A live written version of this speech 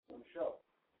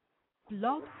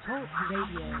Blog Talk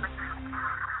Radio.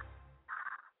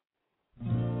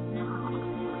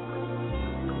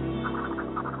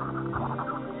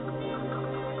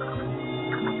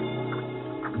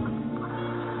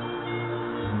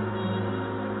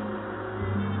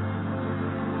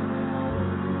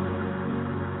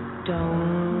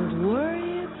 Don't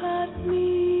worry about me.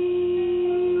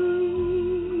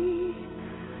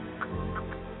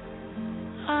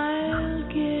 I'll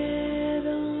get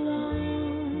along.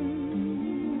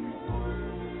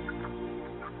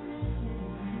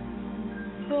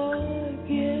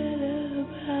 Forget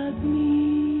about me.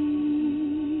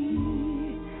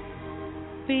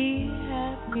 Be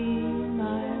happy,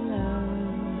 my love.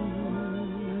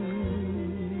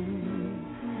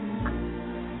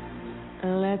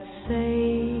 Let's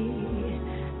say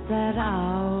that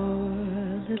our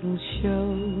little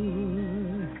show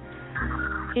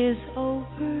is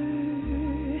over,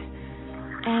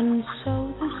 and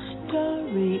so the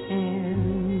story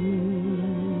ends.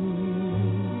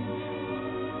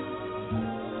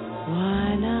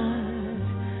 Why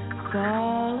not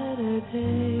call it a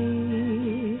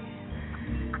day?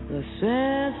 The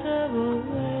sense of a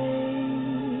way,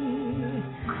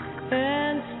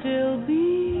 and still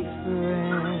be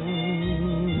friends.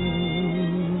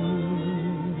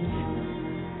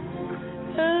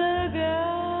 Look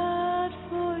out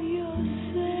for yourself.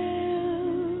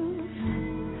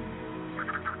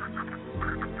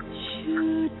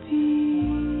 Should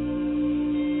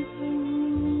be the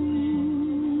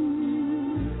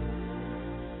rule.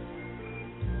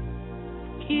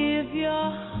 Give your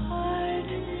heart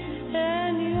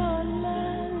and your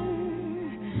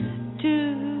love to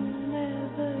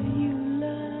whoever you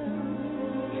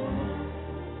love.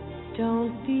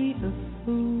 Don't be a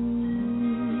fool,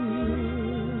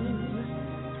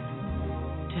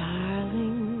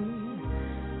 darling.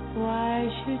 Why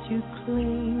should you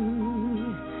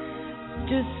cling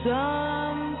to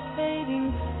some fading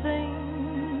thing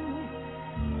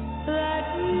that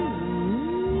used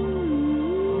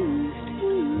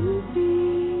to be?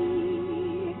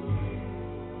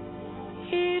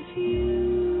 If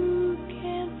you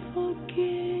can't forget,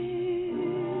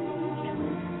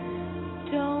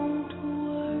 don't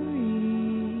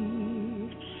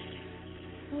worry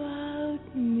about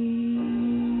me.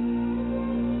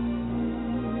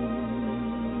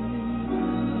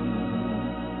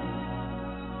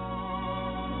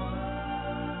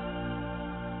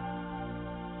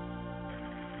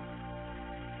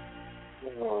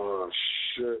 Oh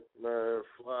shit, man!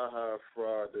 Fly High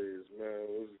Fridays, man. It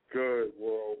was good,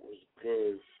 world. It was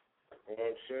good. You know what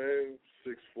I'm saying?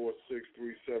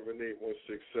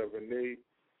 646-378-1678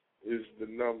 is the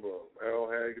number. Al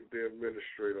Haggood, the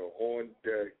Administrator, on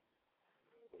deck,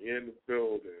 in the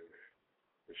building.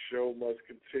 The show must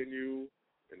continue,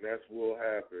 and that's what will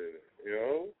happen. You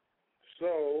know?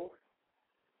 So,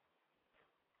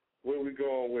 where we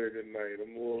going with it tonight?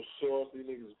 I'm a little saucy.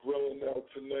 Niggas grilling out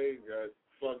tonight. Got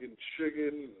fucking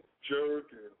chicken, and jerk,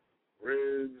 and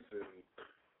ribs, and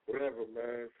whatever,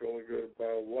 man. Feeling good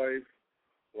about life.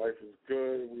 Life is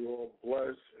good. We all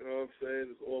blessed. You know what I'm saying?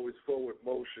 It's always forward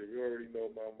motion. You already know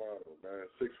my motto, man.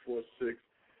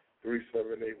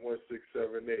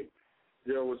 646-378-1678.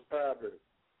 Yo, what's poppin'?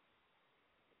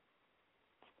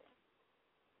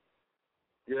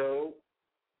 Yo.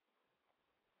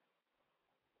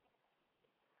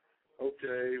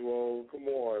 Okay, well, come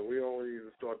on. We don't need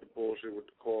to start the bullshit with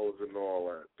the callers and all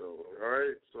that, though. All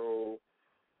right? So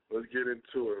let's get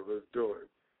into it. Let's do it.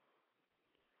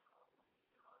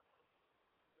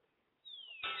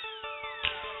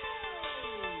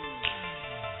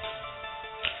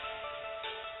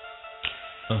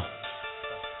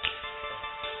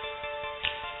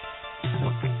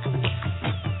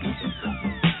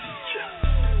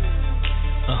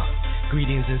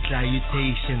 Greetings and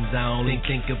salutations, I only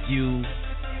think of you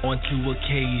on two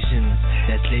occasions.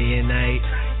 That's day and night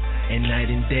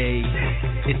and day.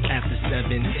 It's after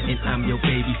 7 and I'm your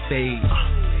baby face.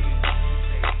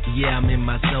 Yeah, I'm in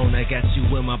my zone, I got you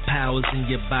in my powers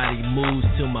and your body moves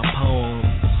to my poems.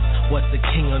 What's a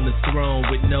king on the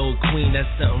throne with no queen? That's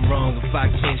something wrong if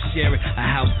I can't share it. A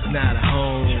house is not a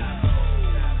home.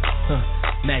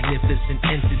 Magnificent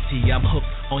entity, I'm hooked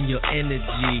on your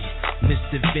energy. Miss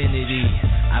Divinity,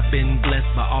 I've been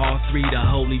blessed by all three, the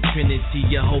Holy Trinity.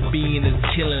 Your whole being is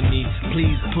killing me,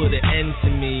 please put an end to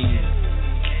me.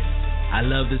 I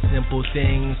love the simple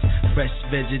things, fresh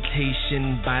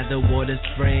vegetation by the water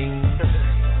spring.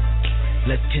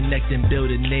 Let's connect and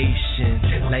build a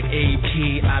nation. Like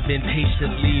AP, I've been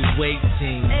patiently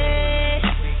waiting. Hey,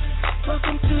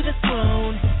 welcome to the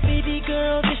throne. Baby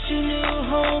girl, this your new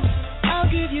home. I'll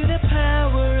give you the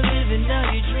power, living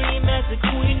out your dream as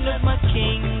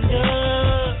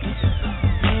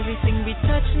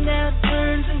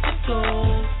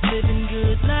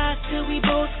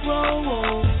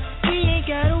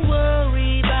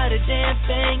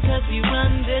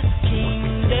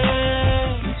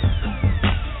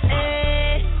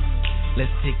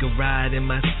ride in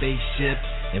my spaceship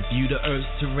and view the Earth's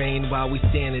terrain while we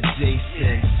stand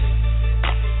adjacent.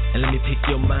 And let me pick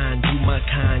your mind, you my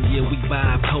kind, yeah, we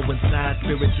vibe, coincide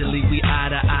spiritually, we eye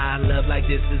to eye. Love like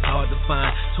this is hard to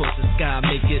find. Torch the sky,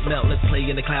 make it melt, let's play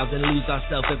in the clouds and lose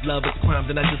ourselves. If love is a crime,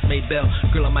 then I just made bail.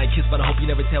 Girl, I might kiss, but I hope you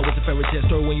never tell. What's a fairy tale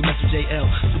story when you mess with JL?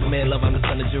 Superman love, I'm the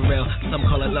son of Jarrell. Some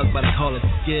call it love, but I call it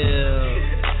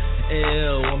skill.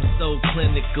 Ew, I'm so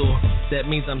clinical. That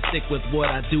means I'm sick with what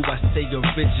I do, I stay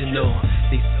original.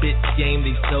 They spit game,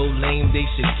 they so lame, they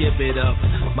should give it up.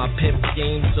 My pimp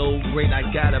game so great, I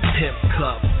got a pimp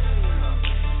cup.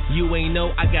 You ain't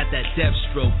know I got that death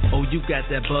stroke. Oh, you got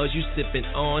that buzz, you sippin'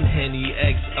 on Henny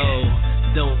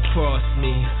XO. Don't cross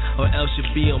me, or else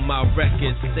you'll be on my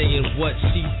record saying what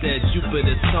she said, you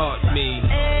better talk me.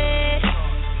 Hey,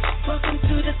 welcome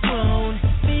to the throne.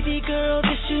 Baby girl,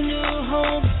 this your new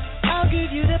home. I'll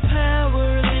give you the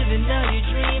power, living out your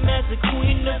dream as the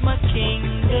queen of my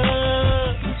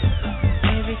kingdom.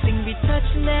 Everything we touch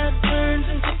now turns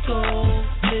into gold.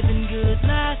 Living good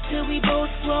life till we both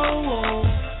grow old.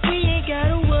 We ain't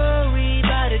gotta worry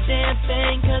about a damn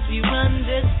thing, cause we run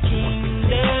this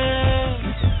kingdom.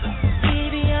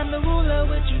 Baby, I'm the ruler,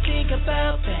 what you think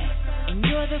about that? And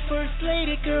you're the first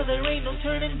lady, girl, there ain't no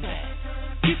turning back.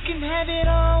 You can have it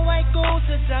all, white gold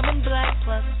to diamond black.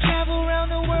 Plus travel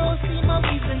around the world, see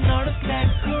monkeys and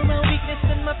artifacts. You're my weakness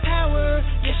and my power,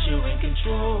 yes, you're in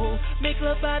control. Make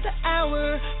love by the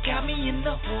hour, got me in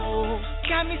the hole.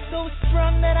 Got me so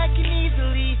strong that I can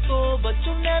easily fall. But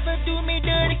you'll never do me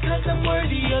dirty, cause I'm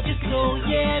worthy of your soul.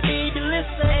 Yeah, baby,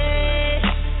 listen. Hey,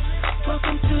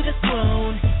 welcome to the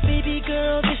throne. Baby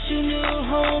girl, this your new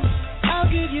home. I'll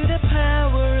give you the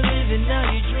power, living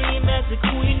out your dream as the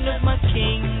queen of my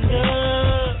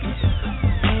kingdom.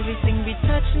 Everything we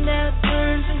touch now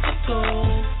turns into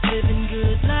gold. Living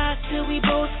good life till we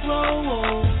both grow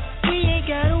old. We ain't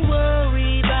gotta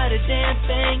worry about a damn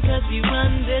thing, cause we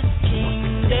run this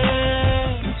kingdom.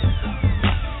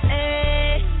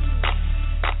 Hey.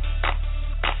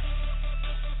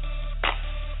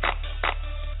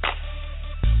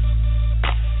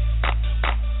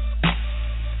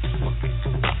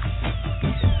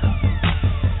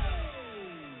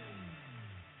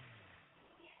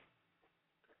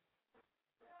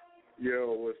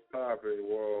 Yo, what's poppin'?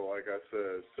 Well, like I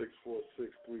said,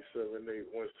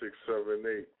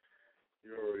 646-378-1678.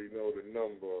 You already know the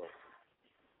number.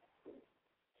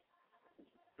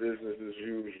 Business as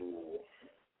usual.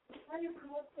 Why you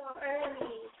come up so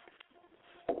early?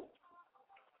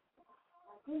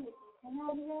 My goodness, you came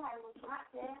over here, I was not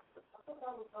there. I thought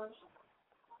that was lunch.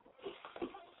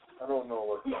 I don't know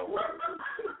what that was.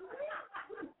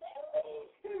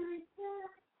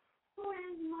 Who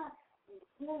is my...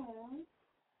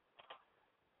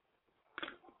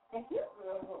 Thank you.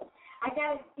 I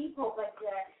got a steeple, but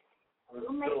the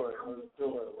roommate... Let's do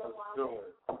it.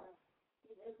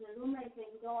 The roommate said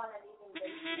you don't want anything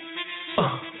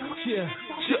Yeah.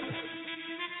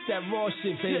 That raw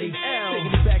shit, baby.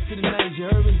 Taking it back to the 90s, you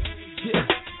heard me? Yeah.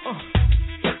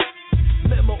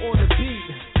 Memo on the beat.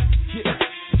 Yeah.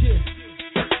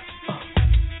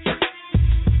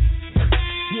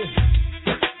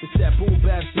 It's that boom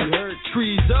bap shit, you heard?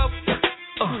 Trees up.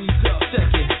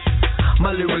 Check it.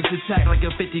 My lyrics attack like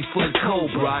a 50-foot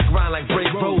cobra. I grind like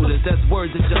brake rollers, that's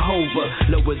words of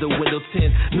Jehovah. Lower the window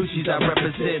tint, new sheets I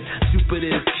represent. Jupiter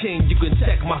is king, you can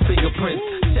check my fingerprints.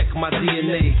 Check my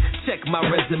DNA, check my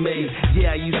resume.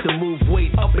 Yeah, I used to move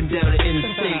weight up and down the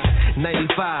interstate.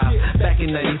 95, back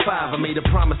in 95, I made a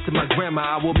promise to my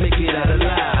grandma I will make it out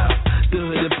alive. The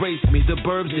hood embraced me, the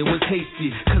burbs, it was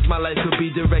hasty. Cause my life could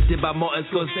be directed by Martin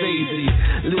Scorsese.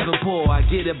 Living poor, I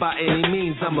get it by any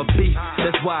means, I'm a beast.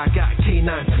 That's why I got K9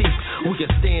 teeth. We can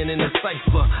stand in a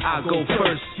cipher, I'll go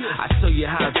first. I show you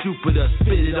how Jupiter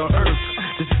spit it on earth.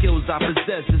 The skills I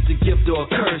possess is a gift or a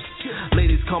curse.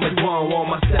 Ladies call me Juan, while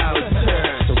my style is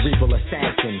turned. Cerebral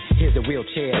assassin, here's a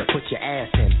wheelchair to put your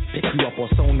ass in. Pick you up on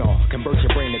sonar, convert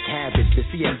your brain to cabbage. The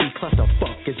CMB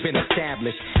clusterfuck has been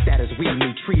established. Status we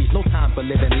new trees, no time for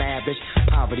living lavish.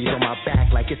 Poverty's on my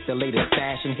back like it's the latest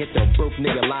fashion. Hit the broke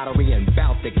nigga lottery and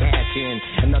bout to cash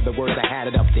in. In other words, I had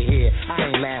it up to here. I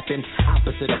ain't laughing.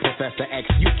 Opposite of Professor X,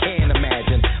 you can't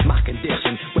imagine my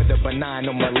condition. Whether benign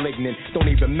or malignant, don't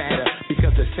even matter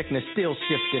because the sickness still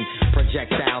shifting.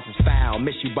 Projectiles is foul,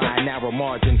 miss you by a narrow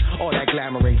margin. All that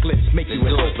glamour and glitz make you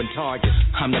an open target.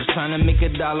 I'm just trying to make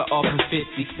 $1 off of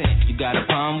 50 cents. You got a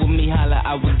problem with me, holla,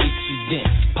 I will get you dent.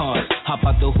 Pause, hop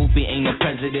out the hoopy, ain't no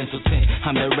presidential tent.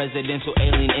 I'm the residential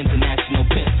alien international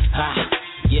pimp.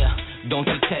 Yeah, don't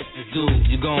you test the dude.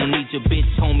 You gon' need your bitch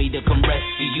homie to come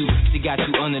rescue you. She got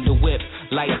you under the whip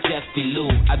like Jeffy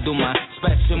Lou. I do my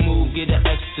special move, get an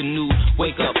extra nude.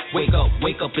 Wake up, wake up,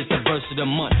 wake up, it's the verse of the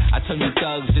month. I turn you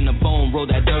thugs in the bone, roll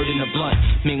that dirt in the blunt.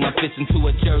 Make my fist into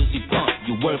a Jersey pump.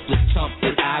 You worthless chump,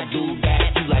 that I do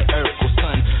that. You like Urkel,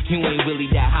 son, you ain't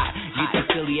really that hot. Get your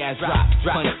silly ass drop.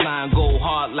 Punchline go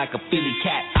hard like a Philly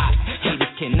cat.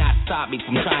 Haters cannot stop me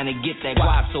from trying to get that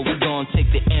guap, so we gon' take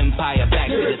the empire back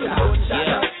to the top.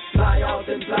 Yeah. Fly out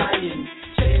and flying.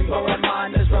 Chamber of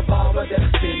miners, revolver them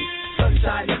spin.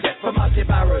 Sunshine jet from out the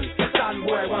barrel. Stand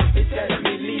boy want to test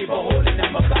me, leave a hole in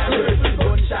them a barrel.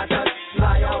 Gunshot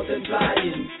fly out and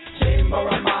flying. Chamber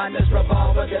of miners,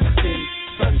 revolver them spin.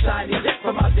 Sunshine jet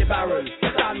from out the barrel.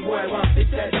 Stand boy want to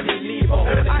test me, leave a hole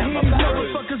in them a barrel.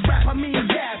 Motherfuckers rap, I mean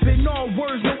yapping. All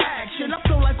words, no action. I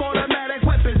feel like automatic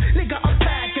weapons. Nigga, I'm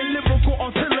packing lyrical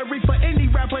artillery for any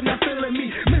rapper not feeling me.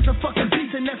 Miss a fucking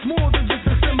beat, and that's more than just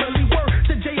a simile. Word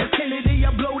to J.F. Kennedy, I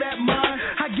blow that mind.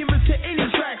 I give it to any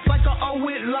tracks like a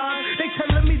O-wit line. They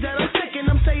telling me that I'm sick and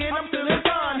I'm saying I'm feeling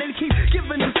fine. They keep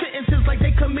giving them sentences like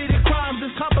they committed crimes.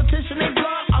 This competition ain't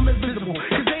blind, I'm invisible.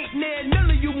 Cause ain't near none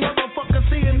of you motherfuckers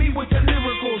seeing me with the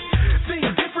lyricals. Sing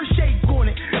different shape on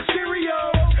it.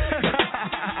 Stereo.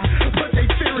 But they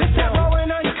fear it down. Raw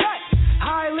and uncut,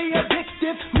 highly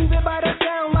addictive. Moving by the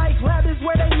sound like lab is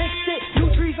where they mix it. New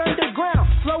trees underground,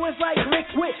 flow is like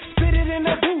liquid. Spit it in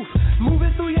the booth,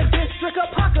 moving through your district.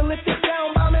 Apocalyptic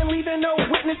sound bombing, leaving no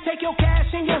witness. Take your cash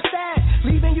and your stash,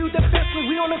 leaving you defenseless.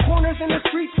 We on the corners in the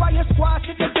streets while your squad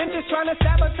shit the benches, trying to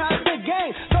sabotage the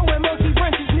game. Throwing monkey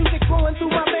wrenches, music flowing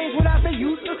through my veins without the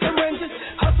use of syringes.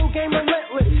 Hustle game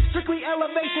relentless, strictly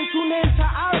elevation. Tune in to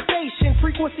our station,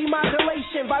 frequency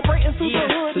modulation, vibrating through the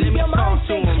hood. Leave your mind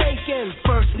shaking.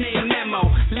 First name Memo,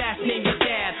 last name your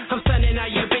dad. I'm sending out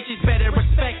you bitches, better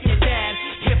respect your dad.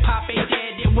 Hip hop ain't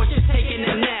dead, it was just taking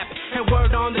a nap. And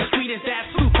word on the street is that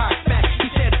Tupac back. He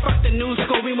said fuck the new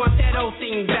school, we want that old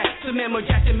thing back. So Memo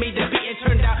Jackson made the beat and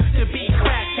turned out to be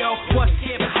crack, yo. What's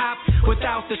hip hop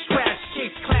without the scratch?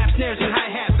 Kicks, claps, snares, and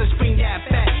hi-hats, let's bring that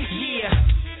back.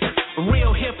 Yeah,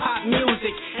 real hip hop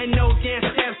music and no dance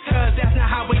steps, cause that's not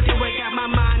how we do it. Got my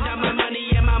mind on my money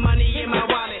and my money in my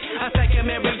wallet. I take them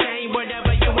every day,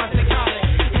 whatever you want to call it.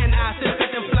 And I still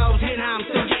spit them flows and I'm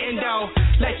still getting dough.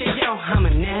 Like yo, I'm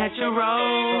a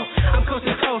natural. I'm coast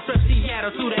to coast from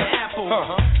Seattle to the Apple.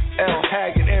 L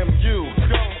Haggood MU,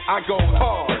 I go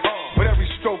hard with every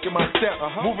stroke in my step,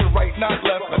 moving right, not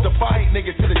left. A defiant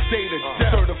nigga to the data,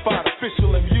 certified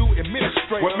official MU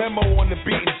administrator. With Memo on the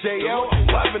beat and JL, I'm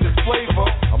loving this flavor,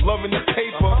 I'm loving this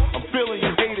paper. I'm feeling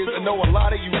you haters, I know a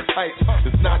lot of you types.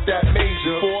 It's not that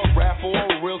major. For a rap or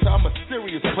a real time, I'm a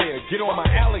serious player. Get on my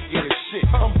alligator shit,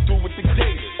 I'm through with the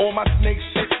gators. On my snake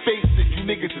shit, face it, you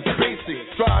niggas is basic.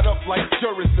 Dried up like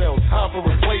Duracell, time for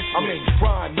replacement. I'm in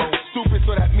grind mode, stupid,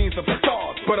 so that means I'm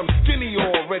starved. But I'm skinny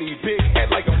already, big head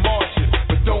like a Martian.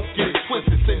 But don't get it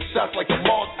twisted, send shots like a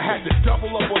Martian. I had to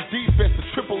double up on defense to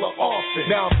triple up offense.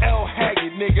 Now I'm L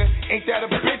Haggood, nigga, ain't that a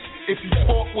bitch? If you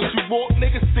talk what you want,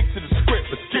 nigga, stick to the script,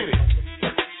 let's get it.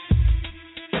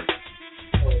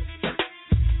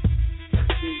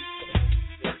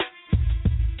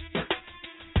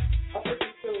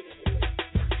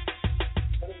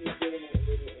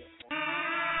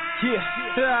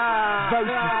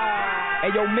 Hey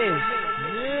yo, Miz.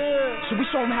 Should we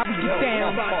show them how we get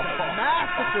down?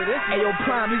 Hey yo,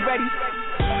 Prime, you ready?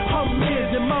 I'm Miz,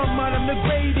 in my mind I'm the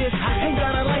greatest. Ain't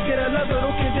gotta like it or love it, or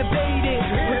can debate it.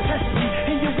 Test me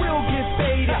and you will get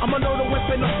faded. I'ma know the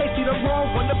weapon, I'll take you the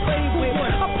wrong one to play with.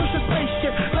 I push a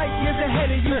spaceship like years ahead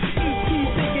of you. E.T.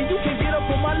 thinking you can get up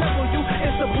on my level. You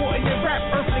insubordinate your rap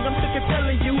earthling, I'm sick of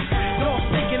telling you. Lost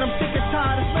thinking, I'm sick and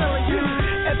tired of smelling you.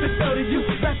 Episode of you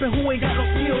rapping who ain't got no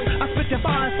skills. I spit the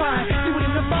fire, you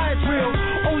in the fire drill.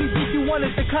 Only beat you want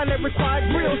is the kind that required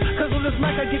drills. Cause on this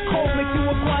mic I get cold, make you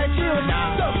acquire chills.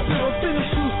 Subzero, finish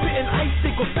you, spitting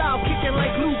icicle style, kicking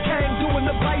like Liu Kang, doing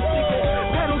the bicycle.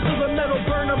 Pedal to the metal,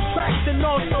 burn up tracks, and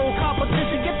also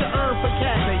competition, get the urn for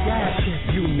cash.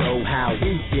 You know how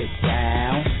we get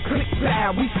down. Click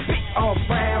loud, we spit all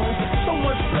rounds. So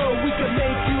much flow, we can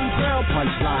make you drown.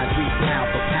 Punchlines, we pound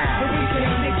for pound. But we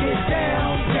came to get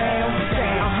down, down,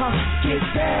 down. Get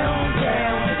down,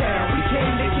 down, down. We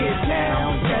came to get down,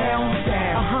 down,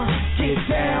 down. Get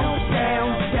down, down,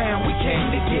 down. We came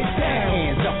to get down.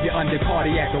 Hands up, you're under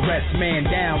cardiac arrest. best man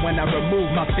down when I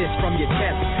remove my fist from your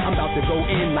chest. I'm about to go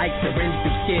in like syringe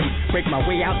through skin, break my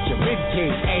way out your rib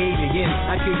cage. Alien,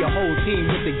 I kill your whole team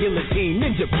with the guillotine.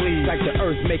 Ninja, please. Like the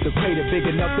earth, make a crater big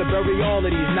enough to bury all of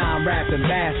these non-rapping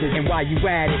bastards. And while you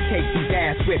at it, take these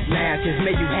ass whip lashes.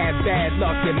 May you have bad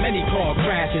luck and many car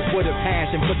crashes. With a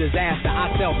passion for disaster, I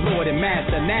self-lord and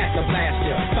master NASA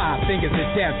blaster. 5 fingers of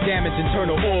death, damage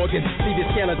internal organs. See the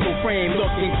skeletal frame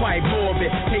looking quite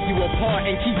morbid. Take you apart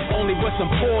and keep only what's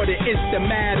important. It's the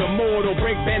mad immortal,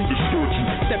 break, bend, destroy you.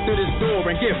 Step through this door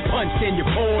and get punched in your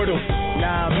portal.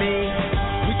 Nah, me,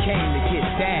 we came to get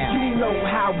down. You know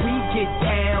how we get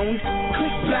down.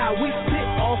 Click loud, we spit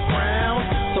off round.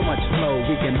 So much flow,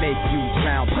 we can make you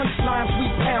drown. Punchlines,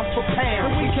 we pound for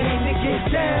pound. And we came to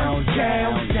get down,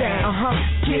 down, down.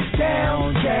 Get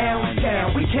down, down,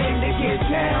 down. We came to get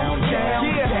down, down,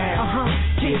 down.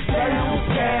 Get down,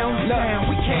 down, down.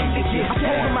 We came to get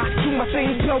down. I told him I do my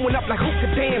thing, blowing up like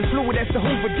hookah dam. Fluid as the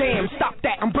Hoover Dam. Stop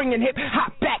that, I'm bringing hip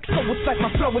hop back. So it's like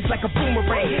my flow is like a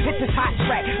boomerang. Hit this hot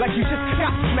track like you just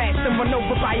got smashed and run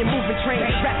over by a moving train.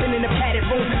 Rapping in a padded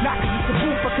room, not cause it's a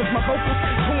boofer, cause my vocals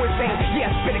doing things.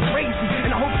 Yeah, spit it crazy, and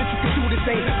I hope that you can do the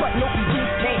same. But no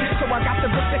beat can't, so I got to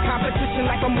rip the competition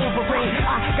like I'm Wolverine.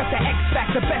 I got the X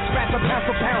Factor, best rapper pound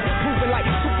for pound, proving like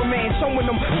Superman, showing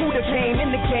them who the game in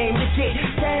the game to get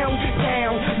down,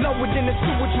 down, lower than the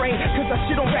sewer drain. Cause I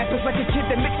shit on rappers like a kid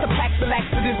that mix the packs of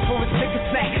laxatives for his stick a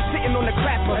snack, sitting on the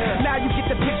crapper. Now you get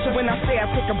the picture when I say I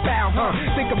take a bow,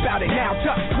 Think about it now,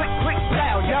 duck, click, click,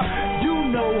 loud, yup. You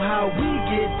know how we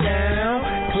get down.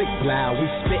 Click loud, we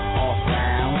spit off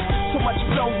round. So much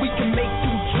flow we can make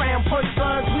you drown.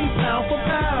 Punchlines, we pound for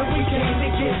pound. We came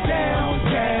to get down,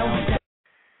 down, down.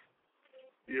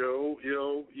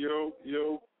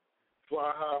 Yo.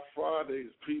 Fly High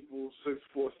Fridays, people.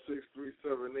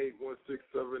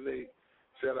 646-378-1678.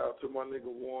 Shout out to my nigga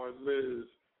Warren Miz.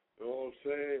 You know what I'm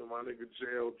saying? My nigga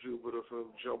JL Jupiter from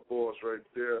Jump Boss right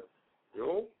there.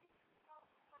 Yo.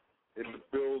 In the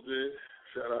building.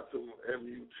 Shout out to my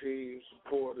MU team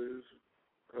supporters.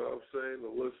 You know what I'm saying?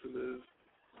 The listeners.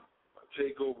 My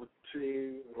takeover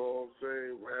team. You know what I'm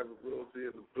saying? Rabbit Realty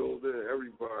in the building.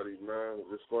 Everybody, man.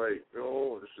 It's like,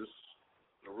 it's just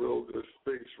a real good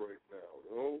space right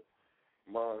now,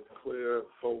 Mind clear,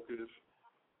 focused,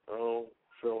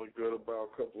 feeling good about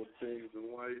a couple of things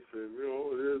in life, and,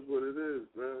 it is what it is,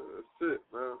 man. That's it,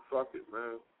 man. Fuck it,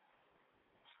 man.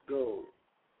 Let's go.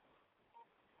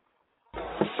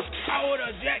 I order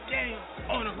a Jack Daniels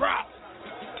on the rock.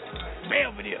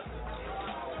 Belvedere.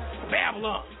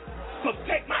 Babylon. So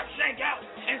take my shank out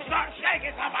and start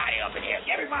shanking somebody up in here.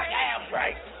 Give me my abs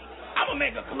right. I'm going to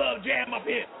make a club jam up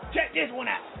here. Check this one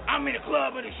out. I'm in the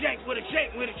club with a shake,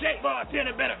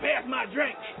 bartender better pass my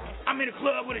drink. I'm in the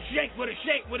club with a shake, better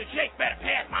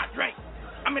pass my drink.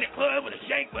 I'm in the club with a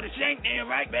shake, damn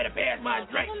right, better pass my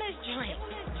drink. Let's drink.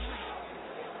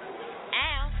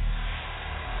 Al,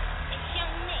 it's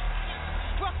Young Nick,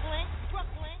 Brooklyn.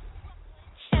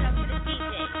 Shout out to the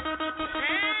DJ.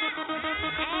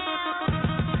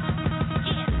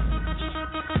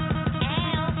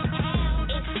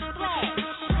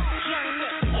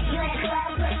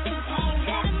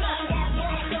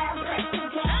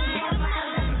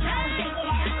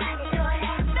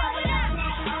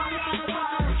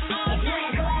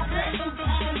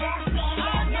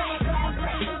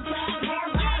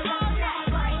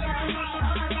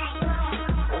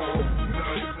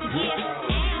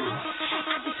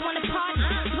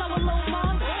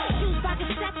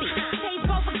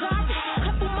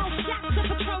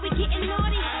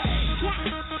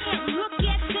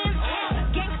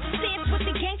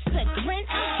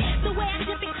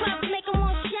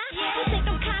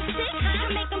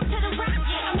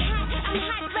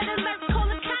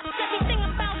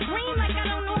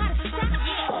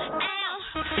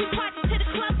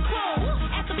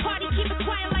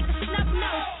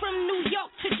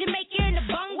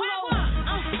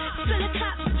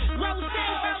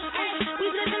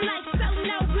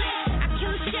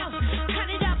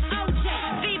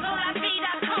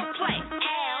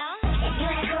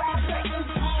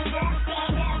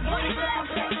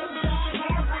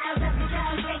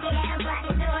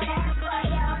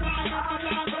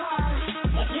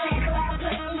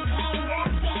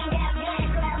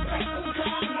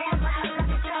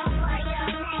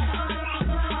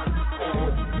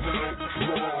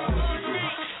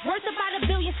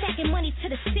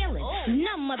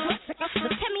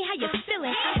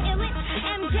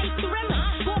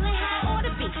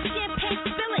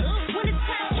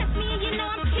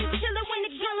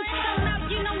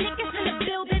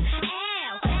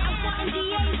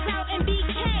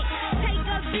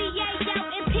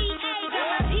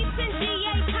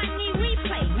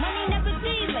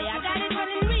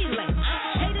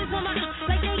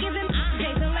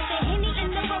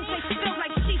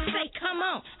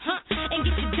 And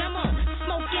get your demo.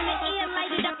 Smoke in the air,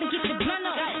 light it up and get your blunt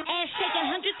on. Ass shaking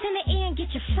hundreds in the air and get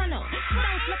your front on.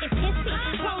 Stones looking pissy,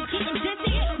 clothes getting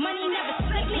dizzy. Money never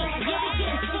slick me, yeah, we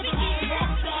getting sticky.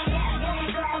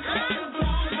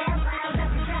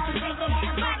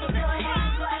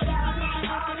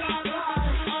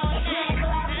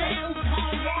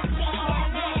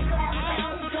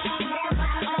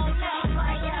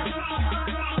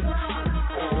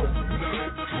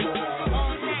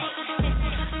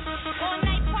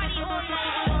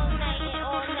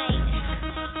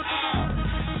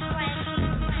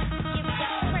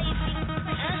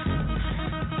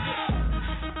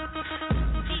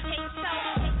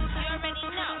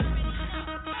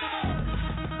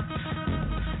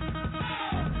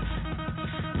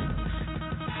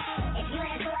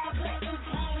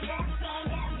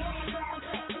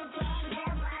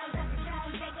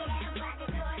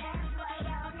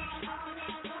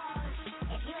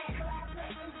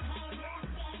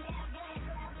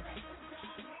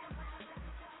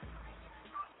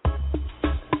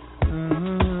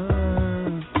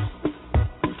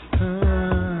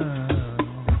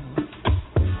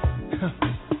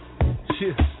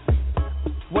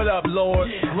 What up, Lord?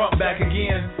 Rump back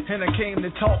again, and I came to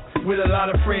talk with a lot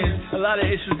of friends. A lot of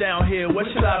issues down here, where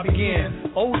should I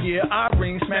begin? Oh yeah, I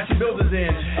bring smashing builders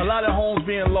in. A lot of homes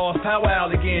being lost, power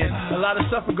out again. A lot of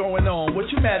stuff going on, what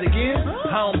you mad again?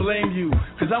 I don't blame you,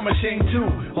 cause I'm ashamed too.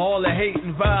 All the hate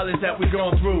and violence that we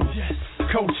gone through.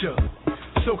 Culture,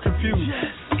 so confused.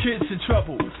 Kids in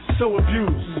trouble, so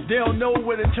abused. They don't know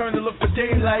where to turn to look for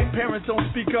daylight. Parents don't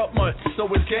speak up much, so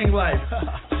it's gang life.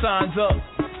 Signs up,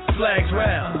 flags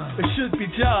round. It should be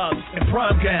jobs and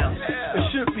prom gowns. It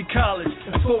should be college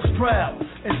and folks proud.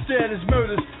 Instead it's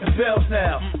murders and bells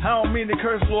now. I don't mean to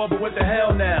curse, Lord, but what the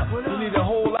hell now? We need a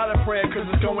whole lot of prayer cause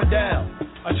it's going down.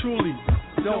 I truly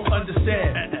don't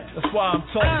understand. That's why I'm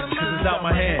talking, cause it's out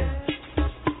my hand.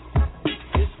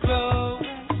 It's flowing.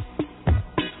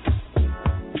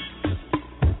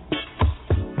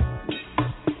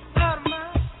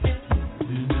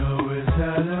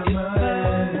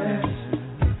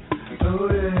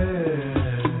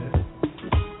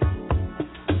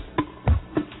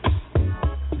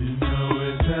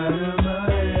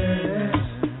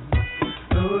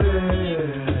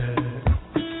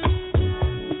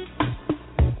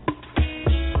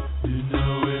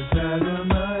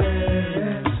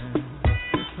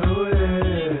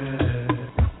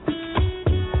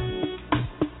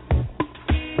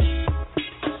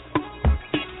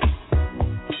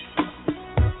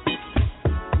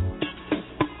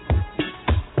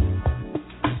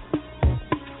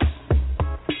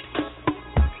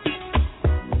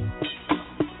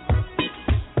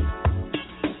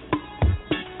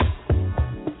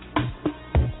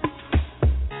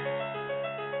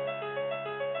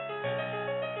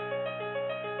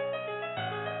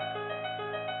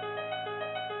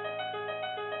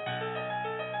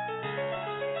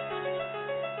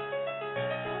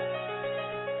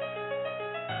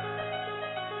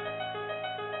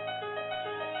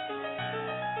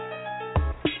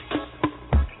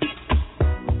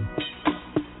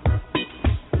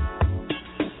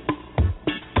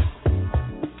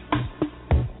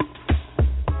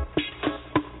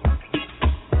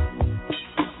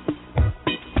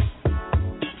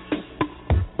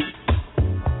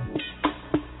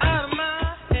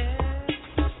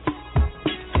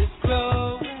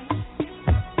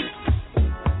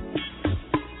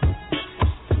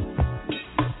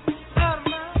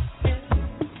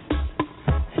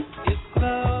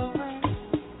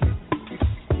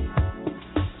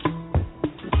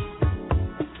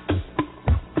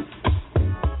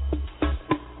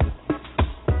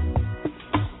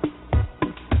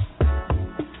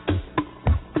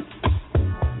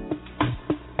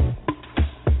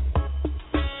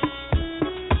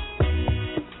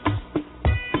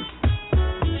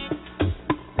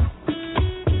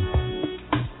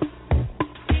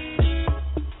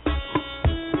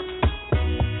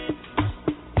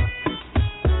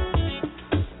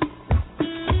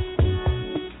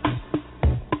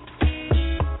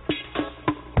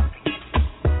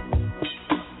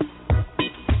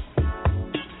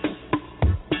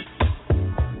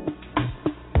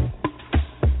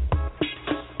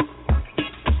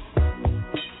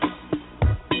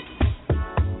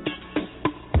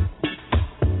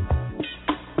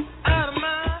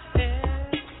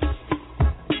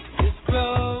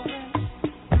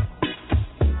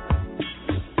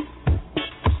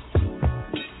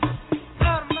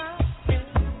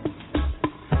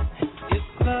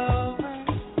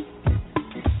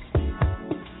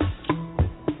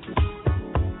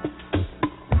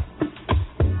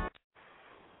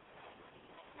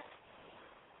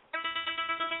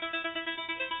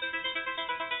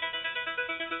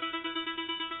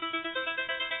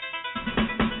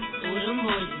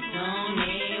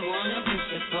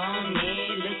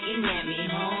 looking at me,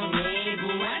 homie,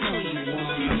 boo, I know you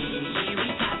want me. Yeah, we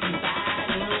popping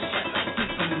bottles, just like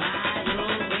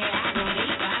supermodels. Where I go,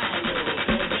 they follow,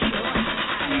 'cause they know I.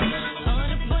 All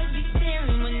the boys be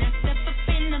staring when I step up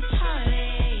in the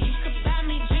party. You could buy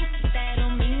me drinks, but that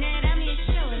don't mean that I'm your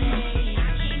shorty.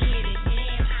 I can't get it,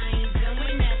 damn, I ain't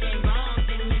doing nothing wrong.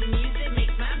 And the music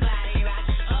makes my body rock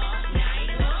all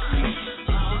night long,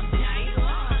 all night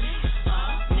long,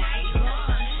 all night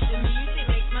long. The music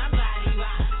makes my body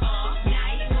rock all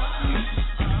night long,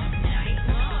 all night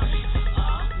long,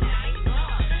 all night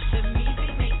long. The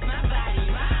music makes my body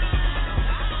rock.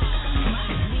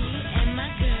 Me and my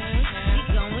girls, we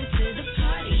going to the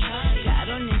party. Got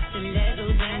on them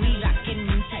stilettos and we rockin'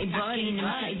 them tight bodies,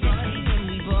 and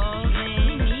we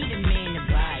ballin'. Need a man to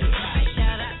buy it.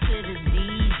 Shout out to the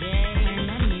DJ, turn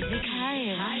my music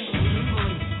higher. Them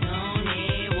boys is on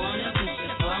it, wanna push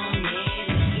up on it.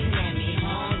 Looking at me,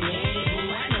 homie,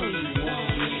 boo, I know you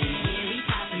want me. Yeah, we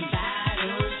poppin'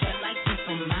 bottles, just like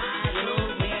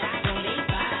supermodels. Where I go, they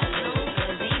follow,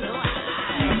 'cause they know I.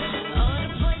 All the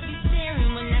boys be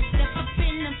staring when I step up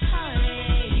in the party.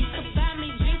 You could buy me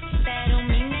drinks, but that don't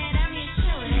mean that I'm your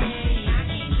shorty. I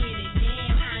can't get it,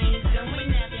 damn, I ain't doing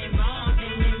nothing wrong.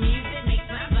 And the music makes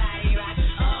my body rock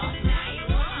all night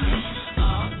long,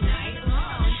 all night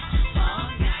long, all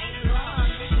night long.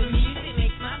 The music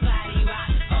makes my body rock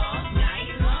all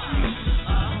night long,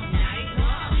 all night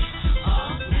long,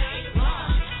 all night long.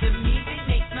 The music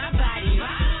makes my body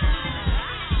rock.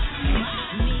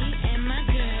 Me and my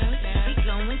girls, we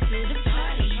going to the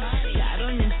party. Got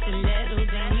on them stilettos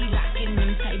and we rockin'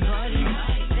 them tight bodies.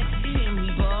 Sexy and we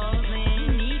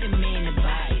ballin', need a man to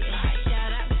buy it.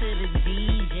 Shout out to the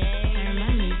DJ, turn my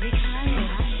music higher.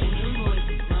 Them boys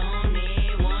is on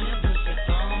it, wanna push up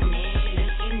on it.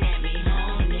 Looking at me,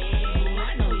 homie, boo, I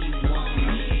know you want me.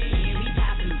 Yeah, we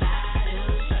poppin'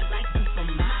 bottles, just like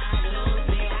supermodels.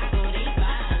 Where I go, they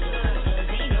follow, 'cause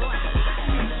they know I.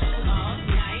 All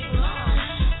night long,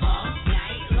 all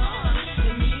night long.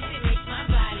 The music makes my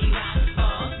body rock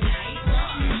all night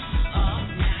long, all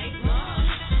night long,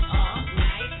 all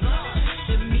night long.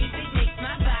 The music makes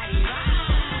my body rock.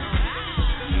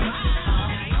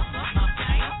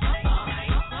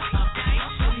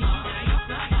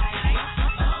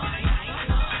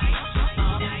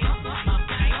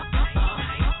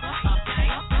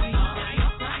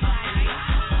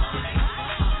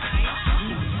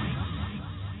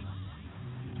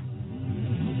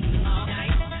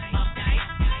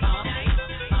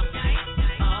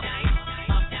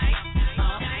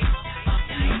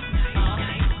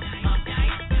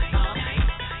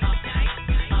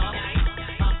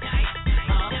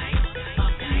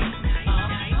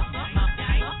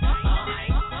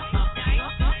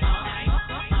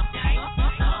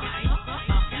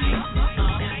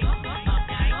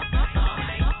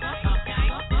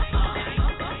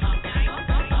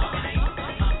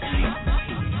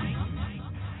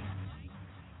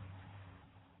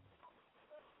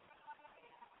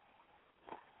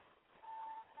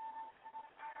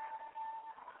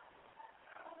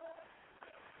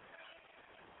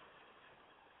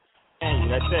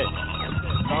 That's it.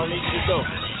 All needs to go.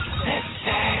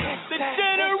 The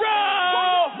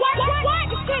general! What?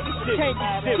 Championship.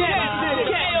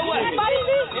 Anybody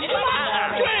need?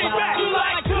 Bring back. You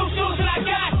like two shoes and I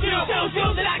got you. Two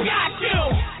shoes and I got you.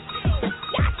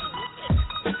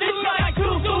 You like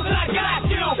two shoes and I got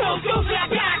you. Two shoes and I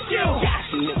got you.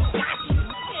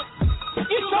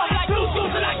 You talk like two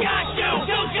shoes and I got you.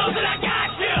 Two shoes and I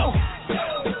got you.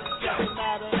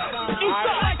 You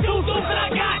talk like two shoes and I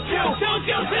got you. Two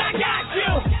shoes and I got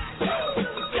you.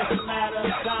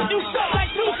 You talk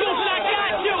like two shoes and I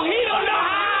got you. He don't know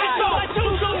how. You talk like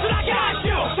two shoes and I got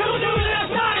you. Two shoes and I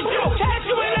got you. Catch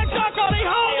you in the dark.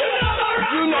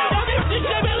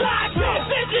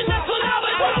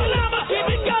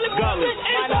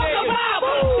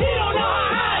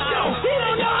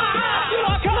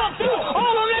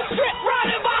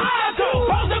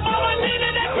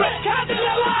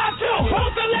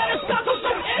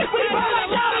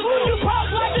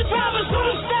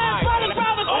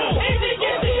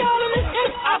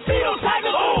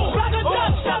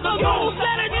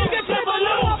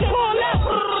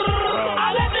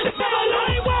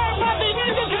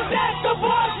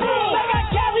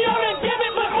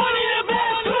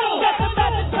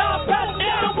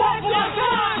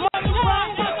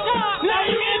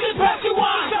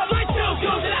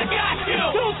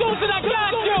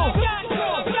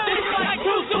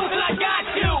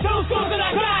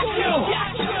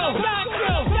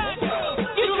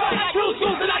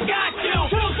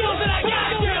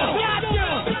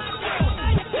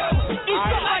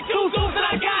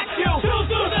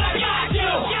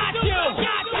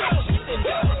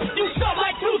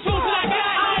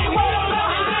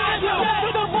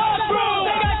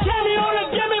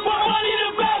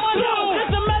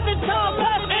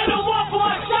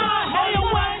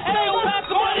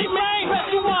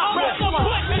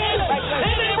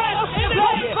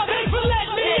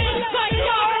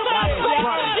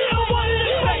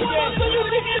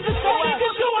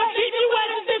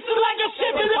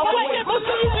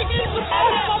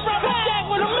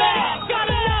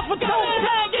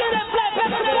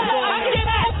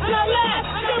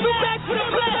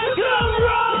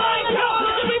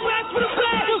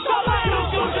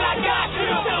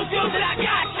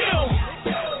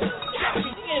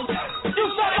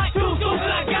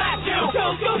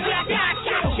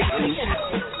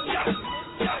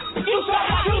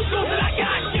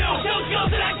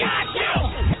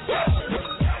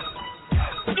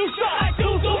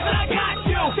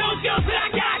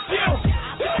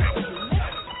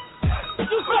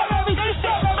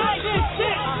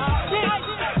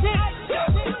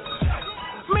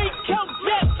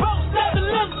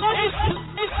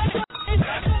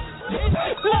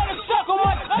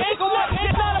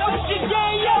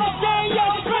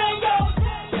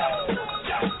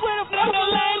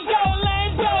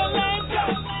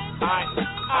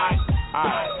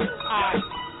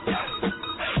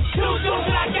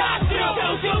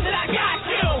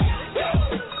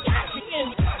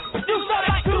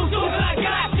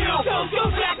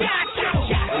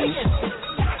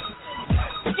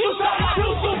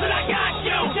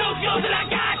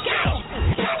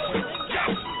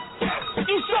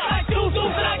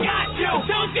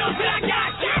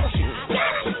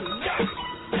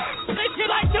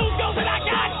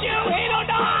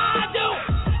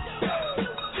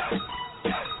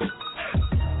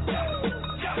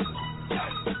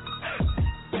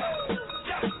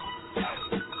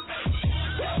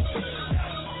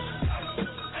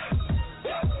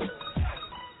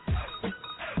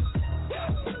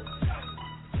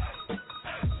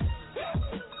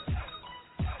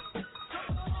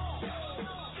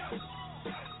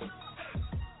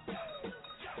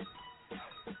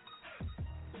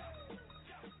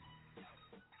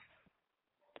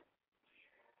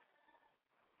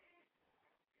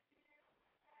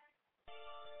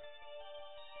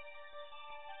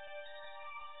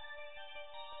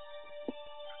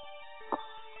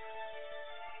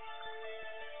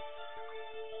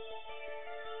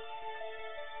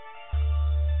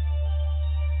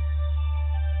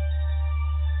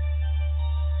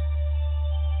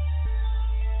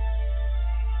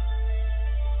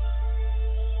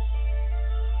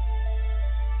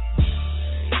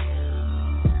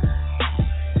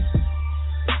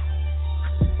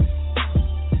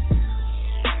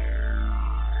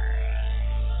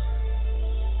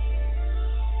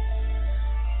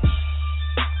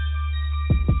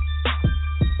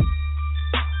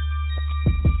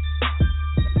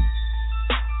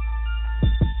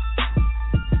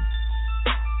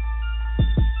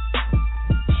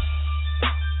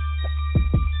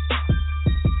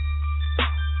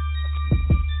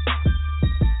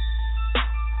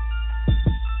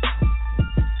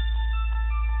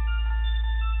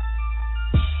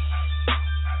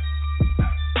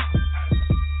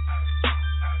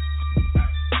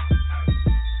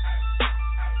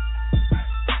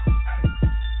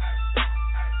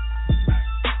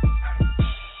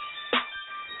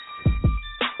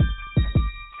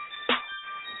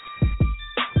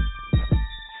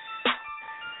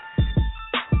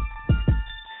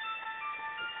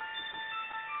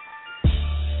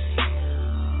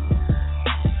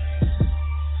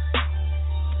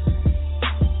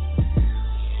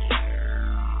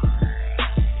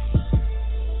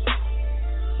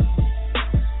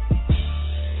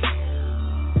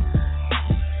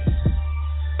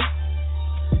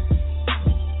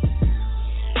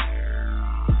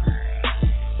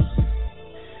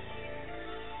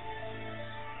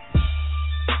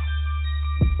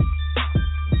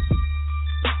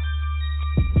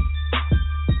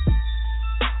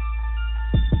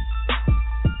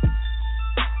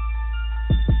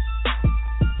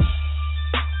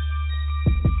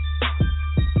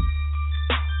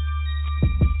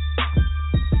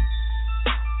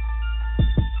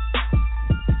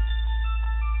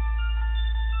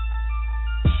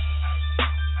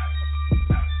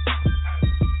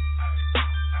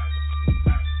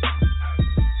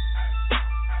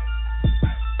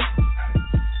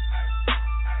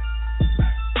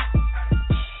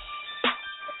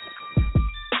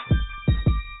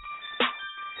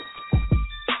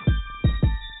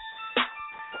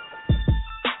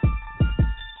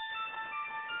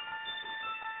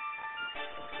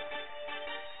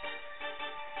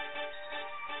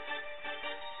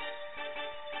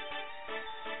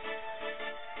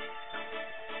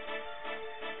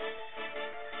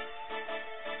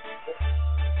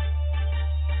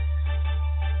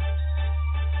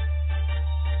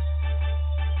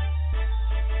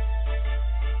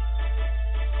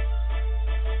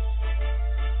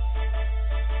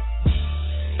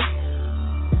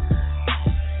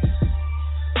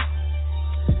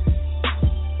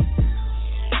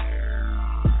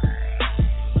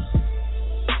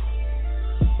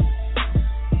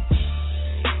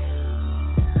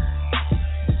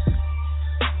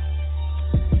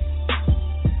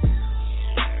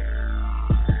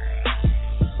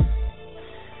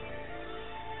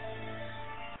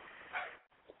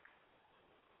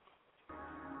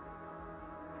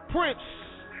 Prince.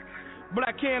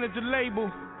 Black Can is the label.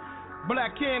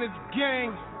 Black Can is the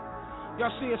gang.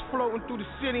 Y'all see us floating through the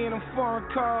city in them foreign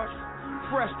cars.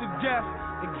 Fresh to death,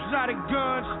 exotic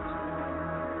guns.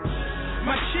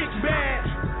 My chick bad,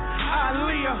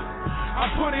 Aaliyah. I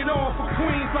put it on for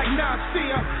queens like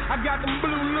Nasir. I got them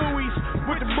blue Louis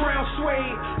with the brown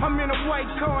suede. I'm in a white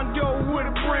condo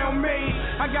with a brown maid.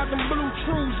 I got them blue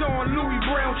trues on, Louis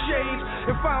Brown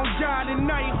shades. If I don't die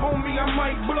tonight, homie, I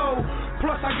might blow.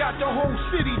 Plus I got the whole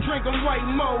city drinking white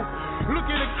mo. Look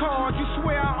at the cars, you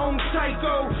swear I own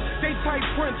Psycho. They type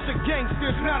Prince to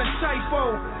gangsters, not a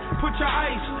typo. Put your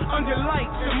ice under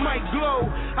lights, it might glow.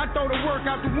 I throw the work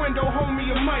out the window, homie,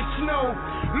 it might snow.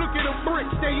 Look at the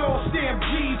bricks, they all stamp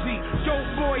Jeezy. Dope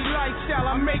boy lifestyle,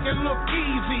 I make it look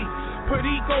easy.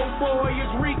 Perico boy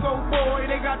is Rico boy.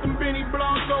 They got them Benny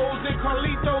Blancos and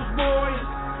Carlitos boys.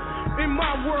 In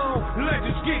my world,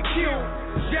 legends get killed.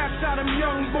 That's how them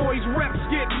young boys reps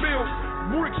get built.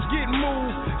 Bricks get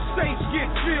moved, safes get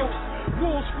filled.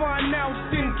 Wolves find out,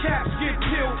 then cats get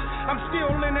killed. I'm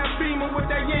still in that Beamer with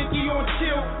that Yankee on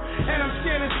tilt. And I'm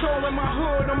standing tall in my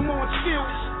hood, I'm on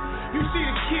stilts. You see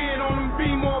the kid on them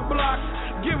B-more blocks.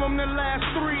 Give him the last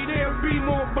 3, there'll be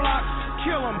more blocks.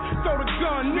 Kill him, throw the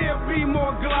gun, there'll be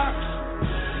more Glocks.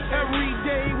 Every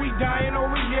day we dying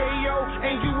over yayo.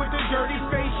 Ain't you with the dirty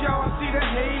face, y'all? I see the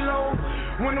halo.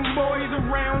 When them boys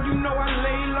around, you know I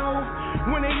lay low.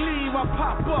 When they leave, I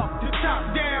pop up, the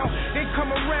top down. They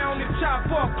come around and chop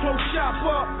up, close shop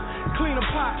up. Clean the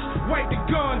pots, wipe the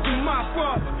guns and mop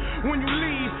up. When you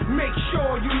leave, make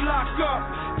sure you lock up.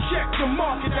 Check the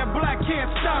market, that Black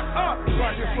can't stock up.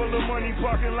 Pocket full of money,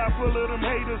 parking lot full of them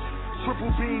haters.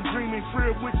 Triple beam dreaming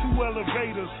crib with 2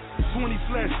 elevators. 20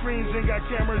 flash screens and got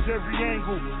cameras every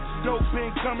angle. Dope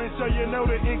been coming, so you know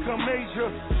the income major.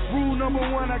 Rule number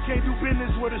 1, I can't do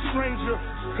business with a stranger.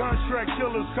 Contract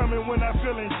killers coming when I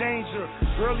feel in danger.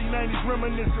 Early 90s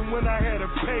reminiscing when I had a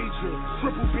pager.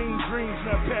 Triple beam dreams,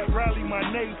 now Pat Riley my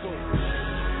neighbor.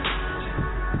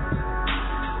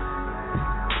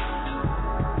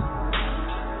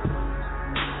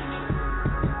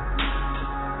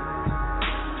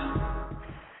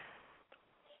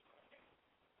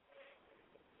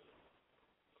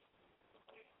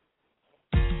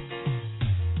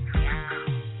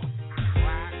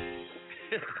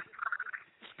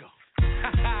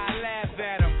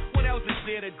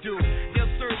 Do.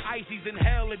 They'll serve ices in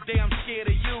hell if they I'm scared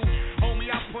of you. Homie,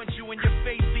 I'll punch you in your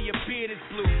face till your beard is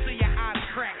blue. Till your eyes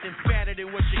cracked and fatter than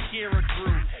what Shakira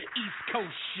drew. East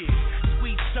Coast shit.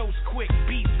 Sweet toast, quick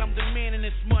beats. I'm demanding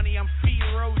this money, I'm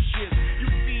ferocious. You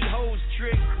feed hoes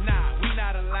tricks? Nah, we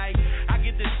not alike. I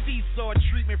get the seesaw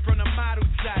treatment from the model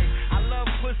type. I love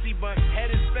pussy, but head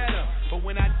is better. But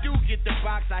when I do get the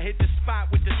box, I hit the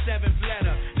spot with the 7th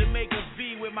letter. To make a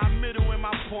V with my middle and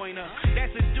my pointer.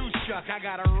 That's a deuce truck, I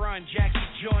gotta run, Jackie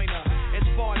Joyner. As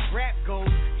far as rap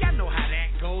goes, y'all know how that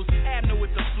goes. Abner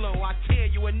with the flow, I tear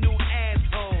you a new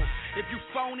asshole. If you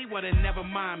phony, well then never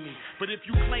mind me. But if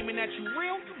you claiming that you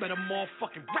real, you better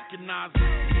motherfucking recognize me.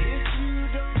 If you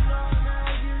don't know, now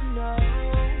you know.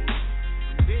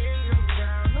 Big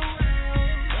around the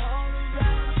world, all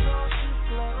around across the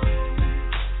globe.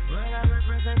 But I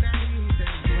represent that East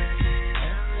and West,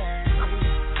 LA,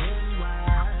 NY,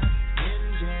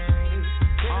 NJ.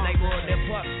 Neighborhood that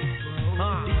pup.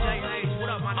 DJ Lace, what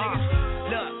up, my nigga?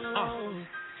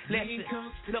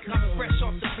 Look, I'm fresh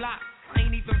off the block.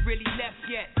 Ain't even really left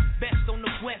yet. Best on the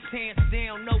west, hands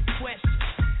down, no question.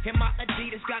 And my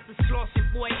Adidas got the Slauson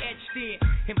boy etched in.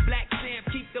 And Black Sam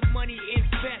keep the money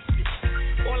invested.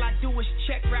 All I do is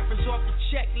check rappers off the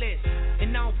checklist.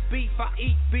 And I don't beef, I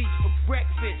eat beef for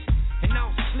breakfast. And I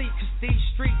don't sleep cause these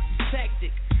streets is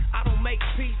hectic. I don't make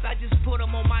peace, I just put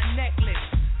them on my necklace.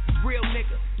 Real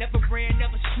nigga, never ran,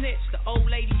 never snitched. The old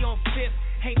lady on 5th,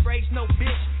 ain't raised no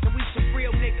bitch. And we some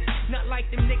real niggas, not like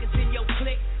them niggas in your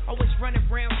clique. Always running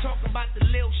around talking about the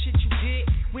little shit you did.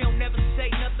 We don't never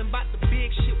say nothing about the big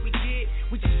shit we did.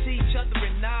 We just see each other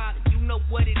and nod, you know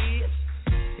what it is.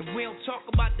 And we don't talk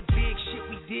about the big shit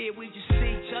we did. We just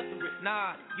see each other and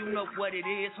nod, you know what it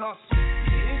is. Hustle.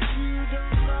 If you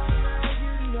don't know, now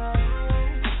you know.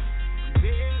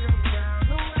 Big around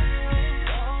the world,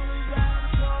 all around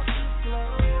across the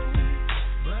globe.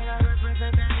 But I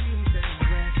represent that East and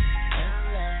West,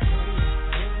 LA,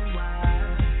 NY,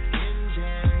 NJ,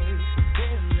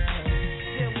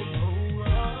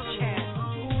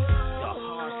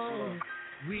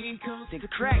 The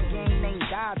crack game ain't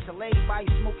died till everybody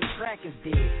smoking crack is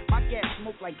dead. My gas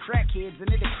smoke like crackheads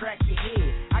and it'll crack your head.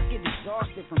 I get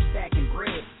exhausted from stacking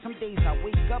bread. Some days I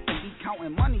wake up and be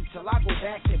counting money till I go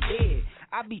back to bed.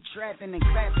 I be trapping and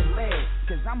clapping lead,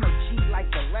 cause I'm a G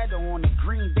like the letter on the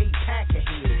Green Bay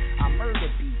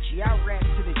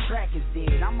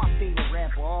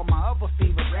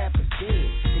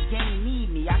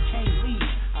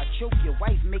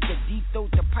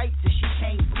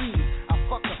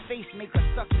face, make her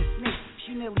suck the snake.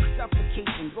 She nearly suffocates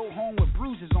and go home with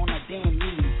bruises on her damn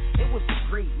knees. It was a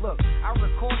great look. I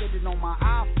recorded it on my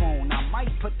iPhone. I might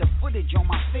put the footage on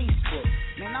my Facebook.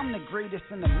 Man, I'm the greatest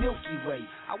in the Milky Way.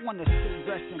 I wanna say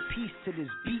rest in peace to this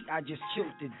beat I just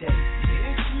killed today.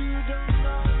 If you don't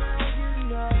know, now you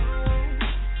know.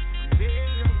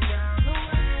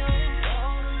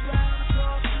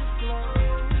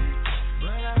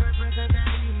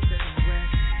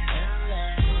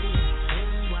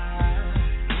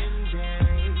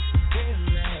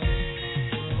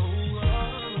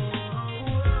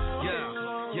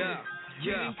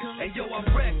 And yo, I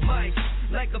wreck mics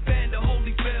like a band of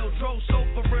Holyfield. Drove so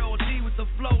for real, G with the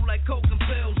flow like Coke and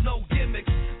pills. No gimmicks,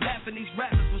 laughing these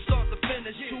rappers from start to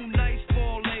finish. Too nice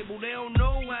for a label, they don't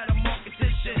know how to market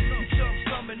this shit. You chumps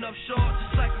coming up short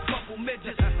just like a couple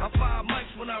midgets. I fire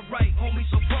mics when I write, homie,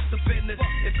 so fuck the business.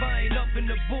 If I ain't up in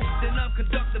the booth, then I'm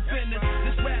conducting business.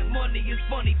 This rap money is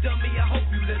funny, dummy, I hope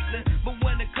you listen. But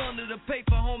when it comes to the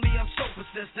paper, homie, I'm so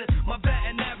persistent. My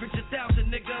batting average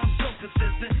 1,000, nigga, I'm so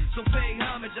consistent. So pay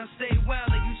homage, I stay wild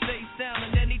and you stay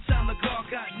sounding. Anytime the guard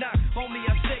got knocked, homie,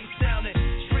 I stay sounding.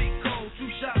 Street code, 2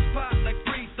 shots pop like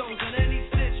free throws. And any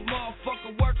stitch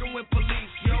motherfucker working with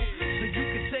police, yo. So you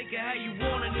can take it how you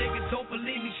want it, nigga. Don't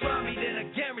believe me, try me, then I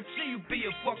guarantee you be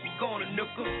a fucking goner,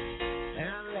 nigga.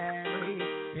 LA,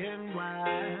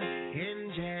 NY,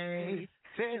 NJ,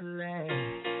 Philly.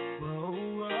 Whoa,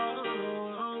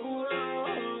 whoa,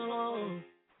 whoa.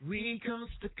 We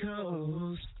coast to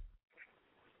coast.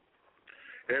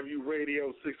 MU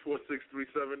Radio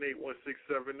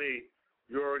 646-378-1678.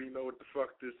 You already know what the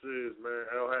fuck this is, man.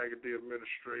 Haggood, the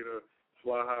Administrator.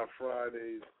 Fly High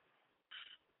Fridays.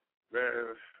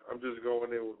 Man, I'm just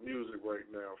going in with music right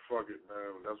now. Fuck it,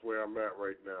 man. That's where I'm at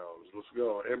right now. Let's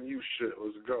go. MU shit.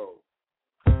 Let's go.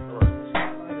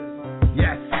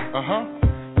 Yes.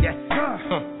 Yes, sir.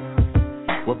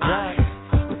 We're back.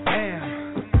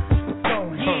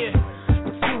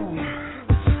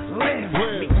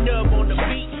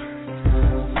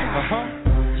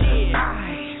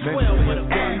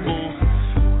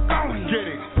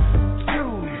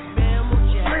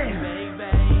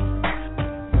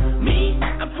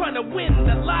 Win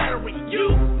the lottery,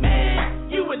 you man,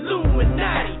 you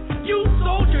Illuminati. You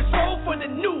sold your soul for the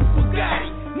new Bugatti.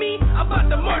 Me, I'm about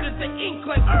to murder the ink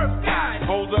like Earth guys.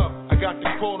 Hold up, I got the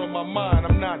quote on my mind.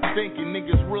 I'm not thinking.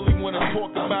 Niggas really wanna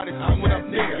talk about it. See what I'm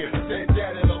thinking. Said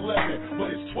that at 11, but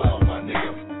it's 12, my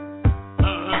nigga.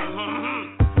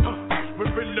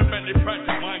 Within the many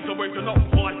precious minds, always enough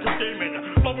for to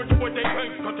demon. Over to what they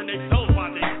think, cutting they tell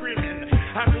while they screaming.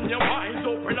 Having your minds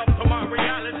open up to my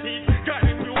reality.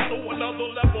 Guiding you to another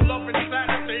level of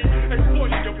insanity.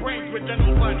 Exploiting your brains with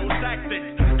genocidal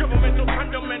tactics. Governmental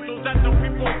fundamentals that the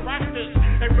people practice.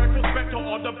 In retrospect to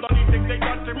all the bloody things they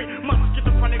done to me. My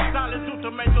schizophrenic solitude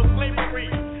to mental slavery.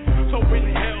 So in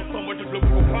hell, someone to look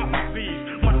for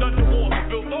prophecies. My dungeon walls are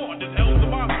built on this hell's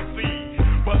democracy.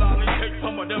 But I'll take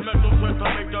some of their mental strength to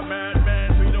make the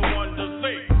madman be the one to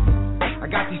see. I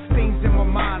got these things in my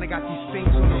mind, I got these things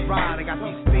on the ride, I got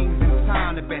these things in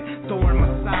time that been throwing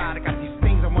my side, I got these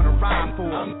things I wanna ride for,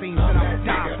 some things that I would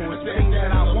die for, it's things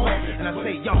that I want, and I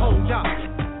say, yo, hold up.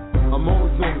 I'm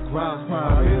always on the grind,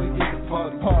 I barely get to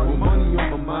party, with money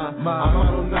on my mind, I'm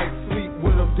out all night, sleep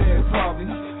when I'm dead, probably,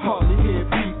 hardly hear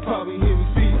beat, probably hear me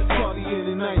speak, party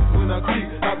in the night when I creep,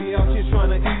 I be out here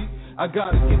trying to eat, I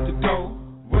gotta get the dough.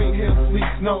 Rain, hail, sleet,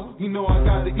 snow, you know I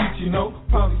gotta eat, you know.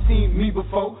 Probably seen me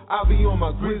before, I be on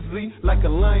my grizzly. Like a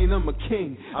lion, I'm a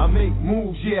king. I make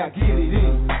moves, yeah, I get it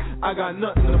in. I got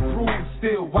nothing to prove,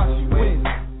 still watch you win.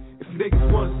 If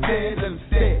niggas wanna stand, let them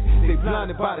stand. They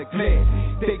blinded by the glare.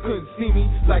 They couldn't see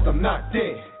me like I'm not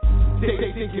there.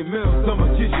 They thinking Mills, a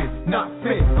magician, not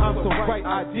fair. I'm so right,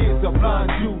 ideas are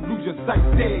blind you, lose your sight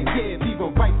there. Yeah, leave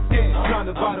them right there,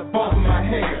 blinded by the ball of my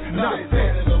head. Not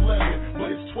fair. At 11,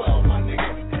 but it's 12, my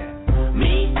nigga.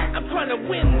 Me, I'm trying to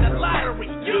win the lottery.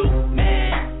 You,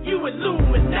 man, you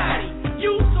Illuminati.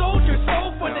 You sold your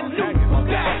soul for the new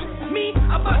Bugatti. Me,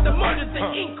 I'm about to murder the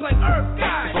ink like Earth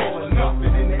guys. It's all or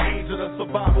nothing in the age of the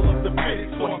survival of the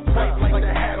fittest. So I'm tight like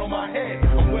the hat on my head.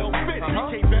 I'm well fitted.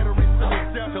 Became veterans to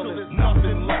the death till there's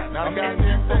nothing left. I'm in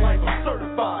there for life, I'm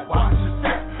certified. Watch your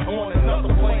step. I'm on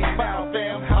another plane bound,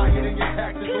 fam. Higher than your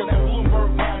taxes on that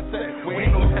Bloomberg mindset. We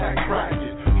ain't no tax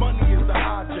bracket. Money is the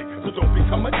object, so don't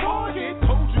become a target.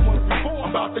 Told you once before, I'm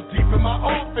about to deepen my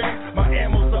offense. My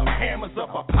ammo's up, hammers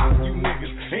up, I pop you niggas.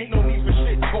 Ain't no need for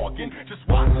shit talking, just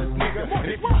watch this nigga.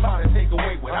 And if you try to take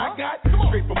away what I got,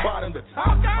 straight from bottom to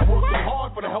top, I work so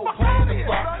hard for the whole plan to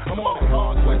stop. I'm on a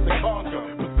conquest to conquer,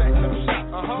 perfect them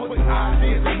shots, putting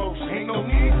ideas in motion. Ain't no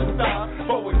need to stop,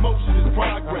 forward motion is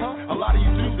progress. A lot of you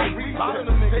dudes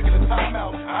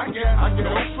I get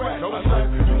no stress.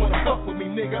 Unless you wanna fuck with me,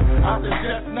 nigga, I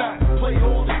suggest not. Play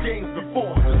all the games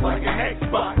before, just like an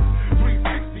Xbox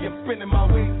 360. I'm spinning my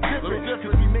wings different,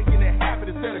 cause we making it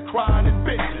happen instead of crying and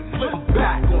bitching. I'm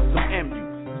back on some MU.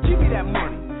 Give me that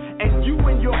money. And you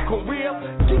and your career,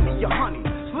 give me your honey.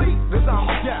 Sleep, cause I'm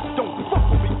deaf. Don't fuck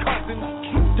with me, cousin.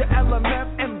 The LMF,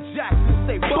 M. Jackson,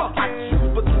 say fuck. I choose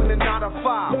between a 9 to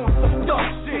 5 on some dumb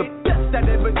shit. The best that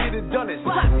ever did it done it.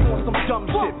 Slap on some dumb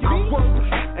shit. I work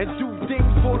and do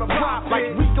things for the profit. Like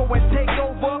we go and take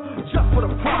over just for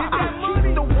the profit.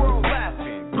 Keep the world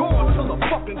laughing. Going to the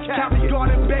fucking casket.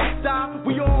 Garden Bayside,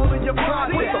 we all in your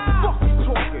body. What the fuck you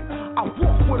talking? I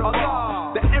walk with a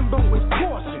law. The emblem is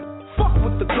caution. Fuck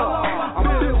with the God. I'm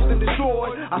built and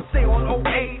destroyed. I say on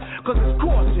 08, cause it's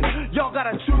caution. Y'all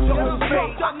gotta choose your own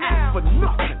fate. I ask for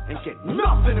nothing and get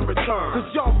nothing in return. Cause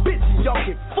y'all bitches, y'all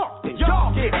get fucked and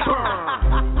y'all get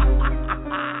burned.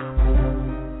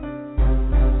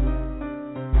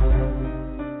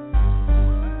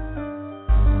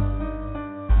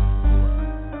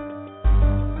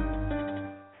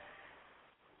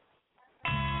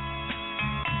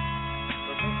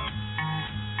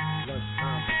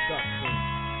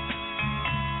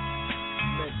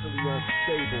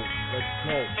 Unstable. Let's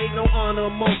go. Ain't no honor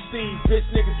amongst these bitch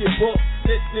niggas get booked.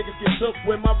 Bitch niggas get took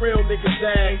where my real niggas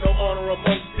at. Ain't no honor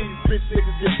amongst these bitch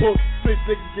niggas get booked. Bitch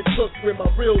niggas get took where my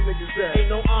real niggas at.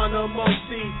 Ain't no honor amongst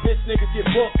these bitch niggas get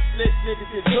booked. Bitch niggas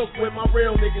get took where my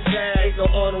real niggas at. Ain't no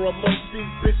honor amongst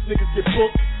these bitch niggas get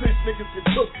booked. Bitch niggas get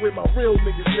took where my real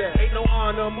niggas at. Ain't no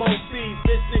honor amongst these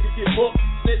bitch niggas get booked.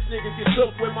 Bitch niggas get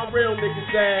took where my real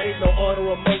niggas at. Ain't no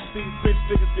honor amongst these bitch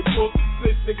niggas get booked.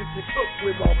 Bitch niggas get took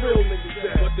where my real niggas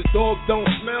at. But the dog don't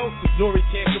smell, the jury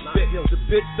can't convict. The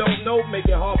bitch don't know, make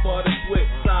it hard for her to switch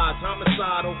sides.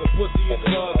 Homicide over pussy and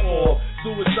drugs, or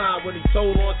suicide when he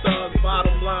told on thugs.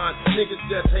 Bottom line, niggas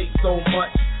just hate so much,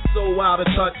 so out of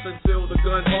touch until the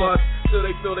gun bust, till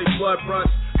they feel they blood rush.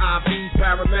 IVs,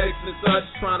 paramedics and such,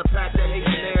 trying to pack that hating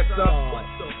ass up.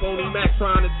 Phony Mac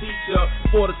trying to teach ya,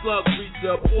 before the slugs reach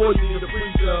ya, before you need a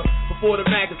preacher, before the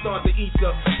maggots start to eat ya.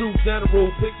 True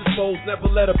general, pictures foes, never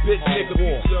let a bitch nigga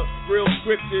beat ya. Real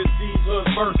scriptures, these are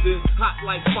verses, hot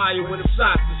like fire when the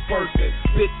shots dispersing.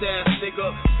 Bitch ass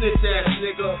nigga, snitch ass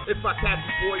nigga, if I catch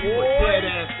you boy, you a dead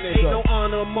ass nigga. Ain't no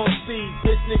honor amongst these,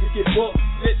 bitch niggas get booked,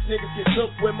 bitch niggas get took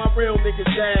where my real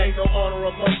niggas at. Ain't no honor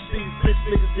amongst these, bitch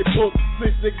niggas get booked,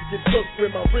 bitch niggas get took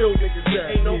where my real niggas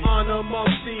at. Ain't no honor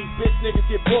amongst these, bitch niggas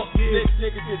get booked, bitch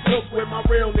niggas get took where my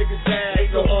real niggas at.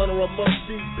 Ain't no honor amongst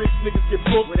these, bitch niggas get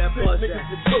booked, bitch niggas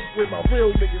get took where my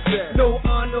real niggas at. No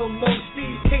honor amongst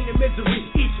these, pain and misery.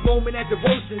 Each moment at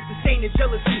devotion, disdain and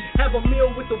jealousy. Have a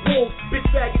meal with the wolves, bitch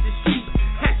bagging the sheep.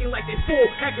 Hacking like they full,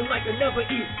 hacking like they never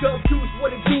eat. Dumb dudes, what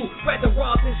it do? Rather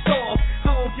rob than starve.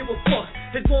 I don't give a fuck,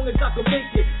 as long as I can make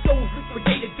it. Souls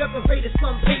liquidated, deprivated,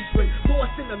 slum patron.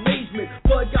 Lost in amazement,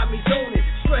 blood got me zoning.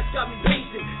 Stress got me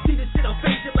pacing. See the shit I'm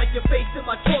facing like you're facing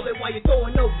my toilet while you're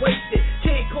throwing up wasted.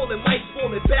 Can't call it mice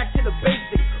falling back to the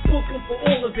basics. Booking for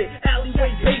all of it,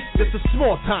 alleyway basics. Just a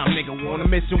small time nigga on a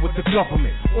mission with the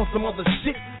government. On some other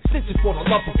shit, snitches for the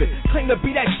love of it. Claim to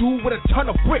be that dude with a ton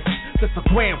of bricks. Just a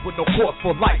gram with no cause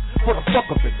for life, for the fuck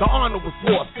of it. The honor was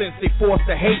lost since they forced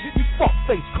to hate. These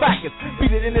fuck-face crackers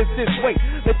beat it in this way.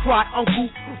 They cry,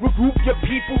 uncle, regroup your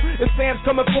people. If Sam's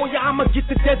coming for you, I'ma get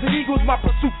the Desert Eagles. My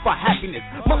pursuit for happiness,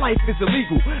 my life is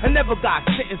illegal. I never got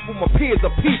sentenced for my peers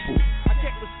or people.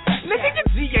 Nigga, your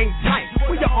G ain't tight.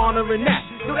 Where you honoring that?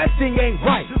 No, that thing ain't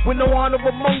right. With no honor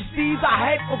amongst these, I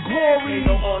head for glory. Ain't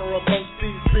no honor amongst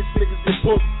these, bitch niggas get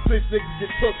booked, bitch niggas get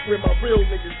took where my real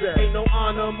niggas at. Ain't no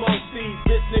honor amongst these,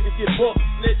 bitch niggas get booked,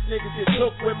 bitch niggas get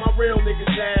took where my real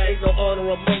niggas at. Ain't no honor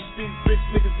amongst these, bitch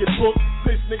niggas get booked,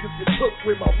 bitch niggas get took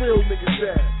where my real niggas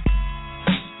at.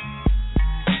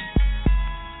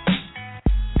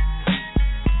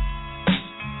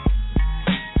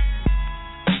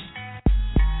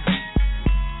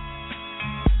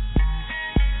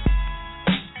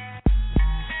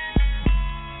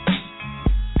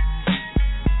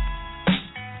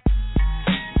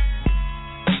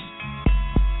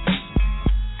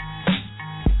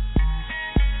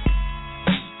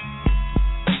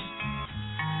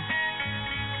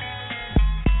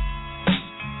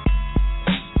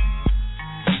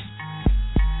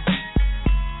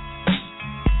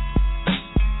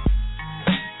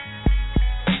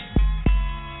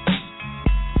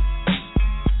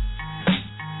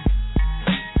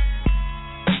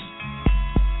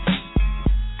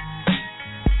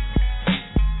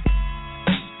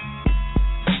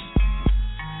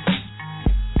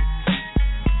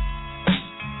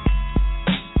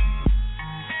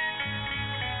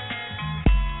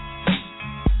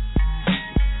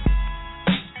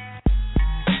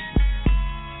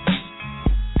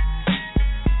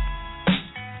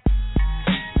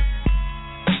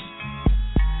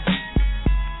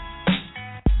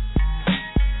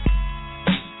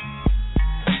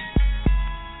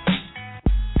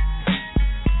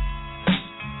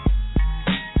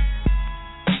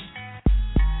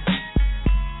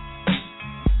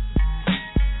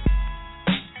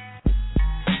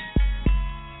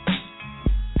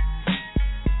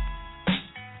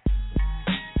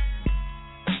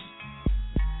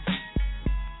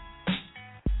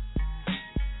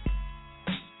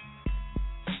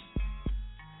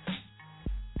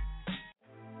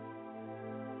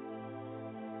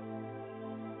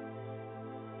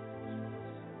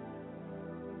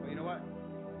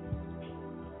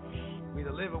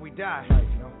 either live or we die. Life,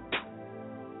 you know.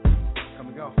 Come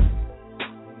and go.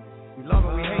 We love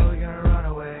or we hate. We gotta run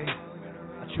away.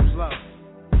 I choose love.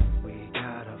 We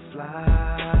gotta fly.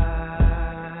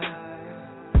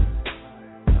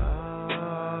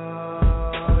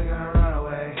 Oh, we gotta run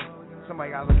away.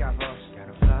 Somebody gotta look out for us.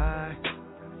 Gotta fly.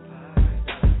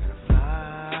 Gotta fly.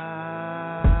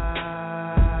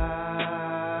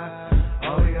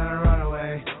 Oh, we gotta run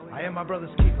away. I am my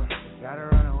brother's keeper. Gotta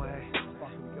run away.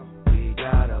 We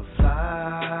gotta fly.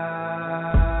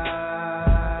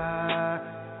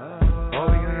 Oh,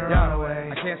 we gotta run away.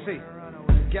 I can't see.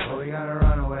 Together. Oh, we gotta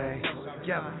run away.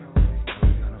 Together. We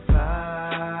gonna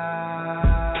fly.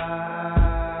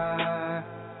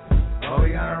 Oh, we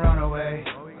gotta run away. I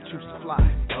choose to fly.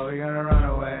 Oh, we gotta run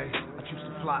away. I choose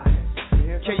to fly.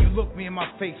 Can you look me in my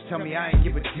face, tell me I ain't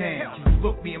give a damn? Can you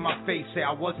look me in my face, say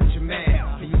I wasn't your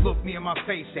man? Can you look me in my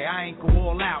face, say I ain't go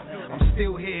all out? I'm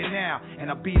still here now, and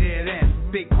I'll be there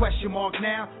then. Big question mark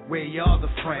now, where your other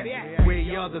friends? Where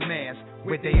your other mans?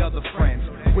 Where they other friends?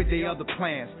 Where they other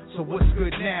plans? So what's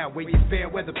good now? Where your fair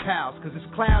weather pals? Cause it's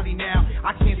cloudy now,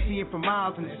 I can't see it for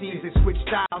miles, and it seems they switch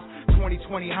styles.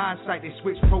 2020 hindsight, they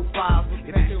switch profiles.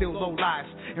 If it's still low lives,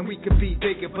 and we could be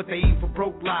bigger, but they ain't for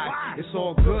broke lives. It's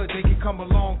all good, they can come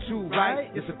along too,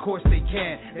 right? Yes, of course they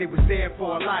can. They was there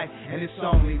for a life, and it's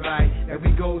only right that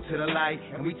we go to the light,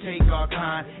 and we take our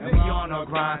kind, and we on our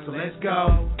grind. So let's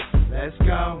go, let's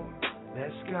go,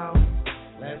 let's go,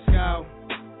 let's go.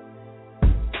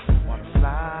 Wanna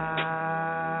fly.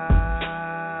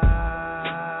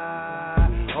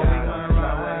 Oh, we gonna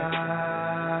run away.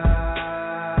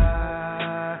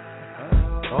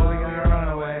 Oh, we gonna run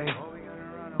away.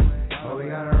 Oh, we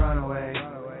gotta run away.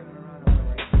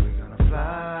 We gonna fly.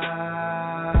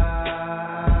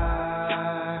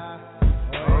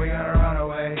 Oh, we gotta run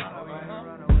away.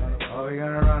 Oh, we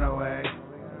gotta run away.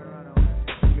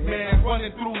 Man,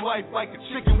 running through life like a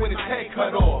chicken with its head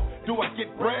cut off. Do I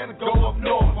get brand or go up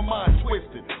north? My mind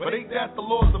twisted. But ain't that the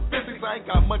laws of physics? I ain't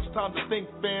got much time to think,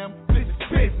 fam. This is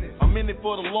business. I'm in it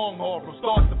for the long haul, from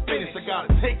start to finish. I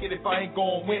gotta take it if I ain't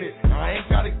gon' win it. I ain't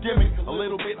got a gimmick, a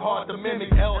little bit hard to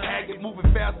mimic. Haggood moving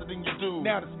faster than you do.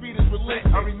 Now the speed is relentless.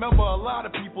 I remember a lot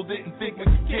of people didn't think we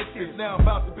could get this. Now I'm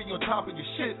about to be on top of your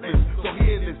shit list. So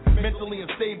hear this, mentally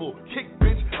unstable. Kick,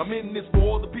 bitch. I'm in this for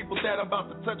all the people that I'm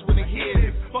about to touch when they hear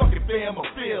this. Fuck it, fam, I'm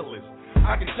fearless.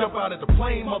 I can jump out of the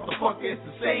plane, motherfucker. It's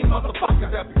the same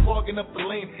motherfuckers that be clogging up the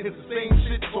lane. It's the same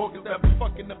shit talkers that be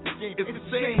fucking up the game. It's the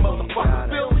same motherfuckers.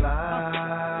 Feel me?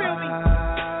 Feel me?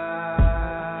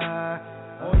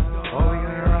 Oh, we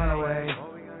gonna run away.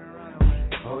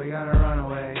 Oh, we gotta run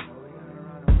away.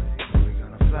 Oh, we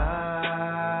gonna fly.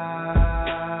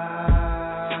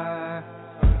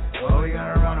 Oh, we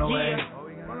gotta run away.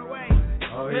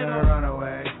 Oh, we gotta run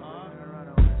away.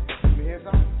 You hear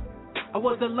something? I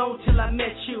was alone till I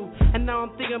met you, and now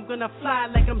I'm thinking I'm gonna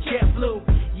fly like I'm JetBlue.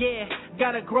 Yeah,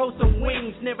 gotta grow some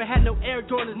wings. Never had no Air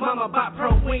Jordans, mama bought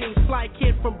pro wings. Fly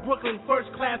kid from Brooklyn, first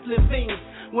class living.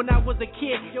 When I was a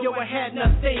kid, yo, I had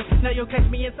nothing. Now you'll catch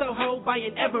me in Soho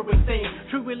buying everything.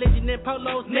 True religion and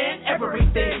polos, man,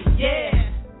 everything. Yeah,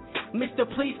 Mr.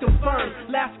 Please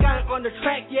confirm. Last guy on the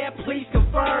track, yeah, please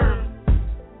confirm.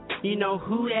 You know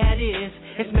who that is?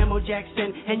 It's Memo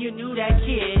Jackson, and you knew that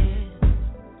kid.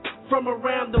 From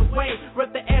around the way,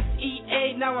 rep the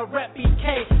SEA, now I rep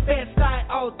BK. Bad style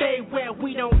all day where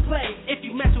we don't play. If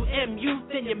you mess with MU,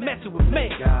 then you're messing with me.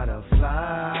 Gotta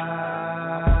fly.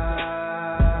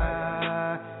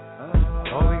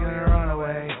 Oh, we gonna run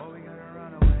away.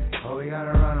 Oh, we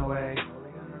gotta run away.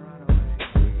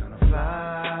 We gonna fly.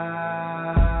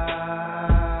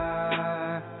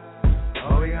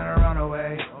 Oh, we gonna run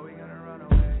away.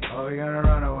 Oh, we gonna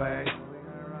run away.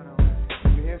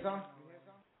 You hear something?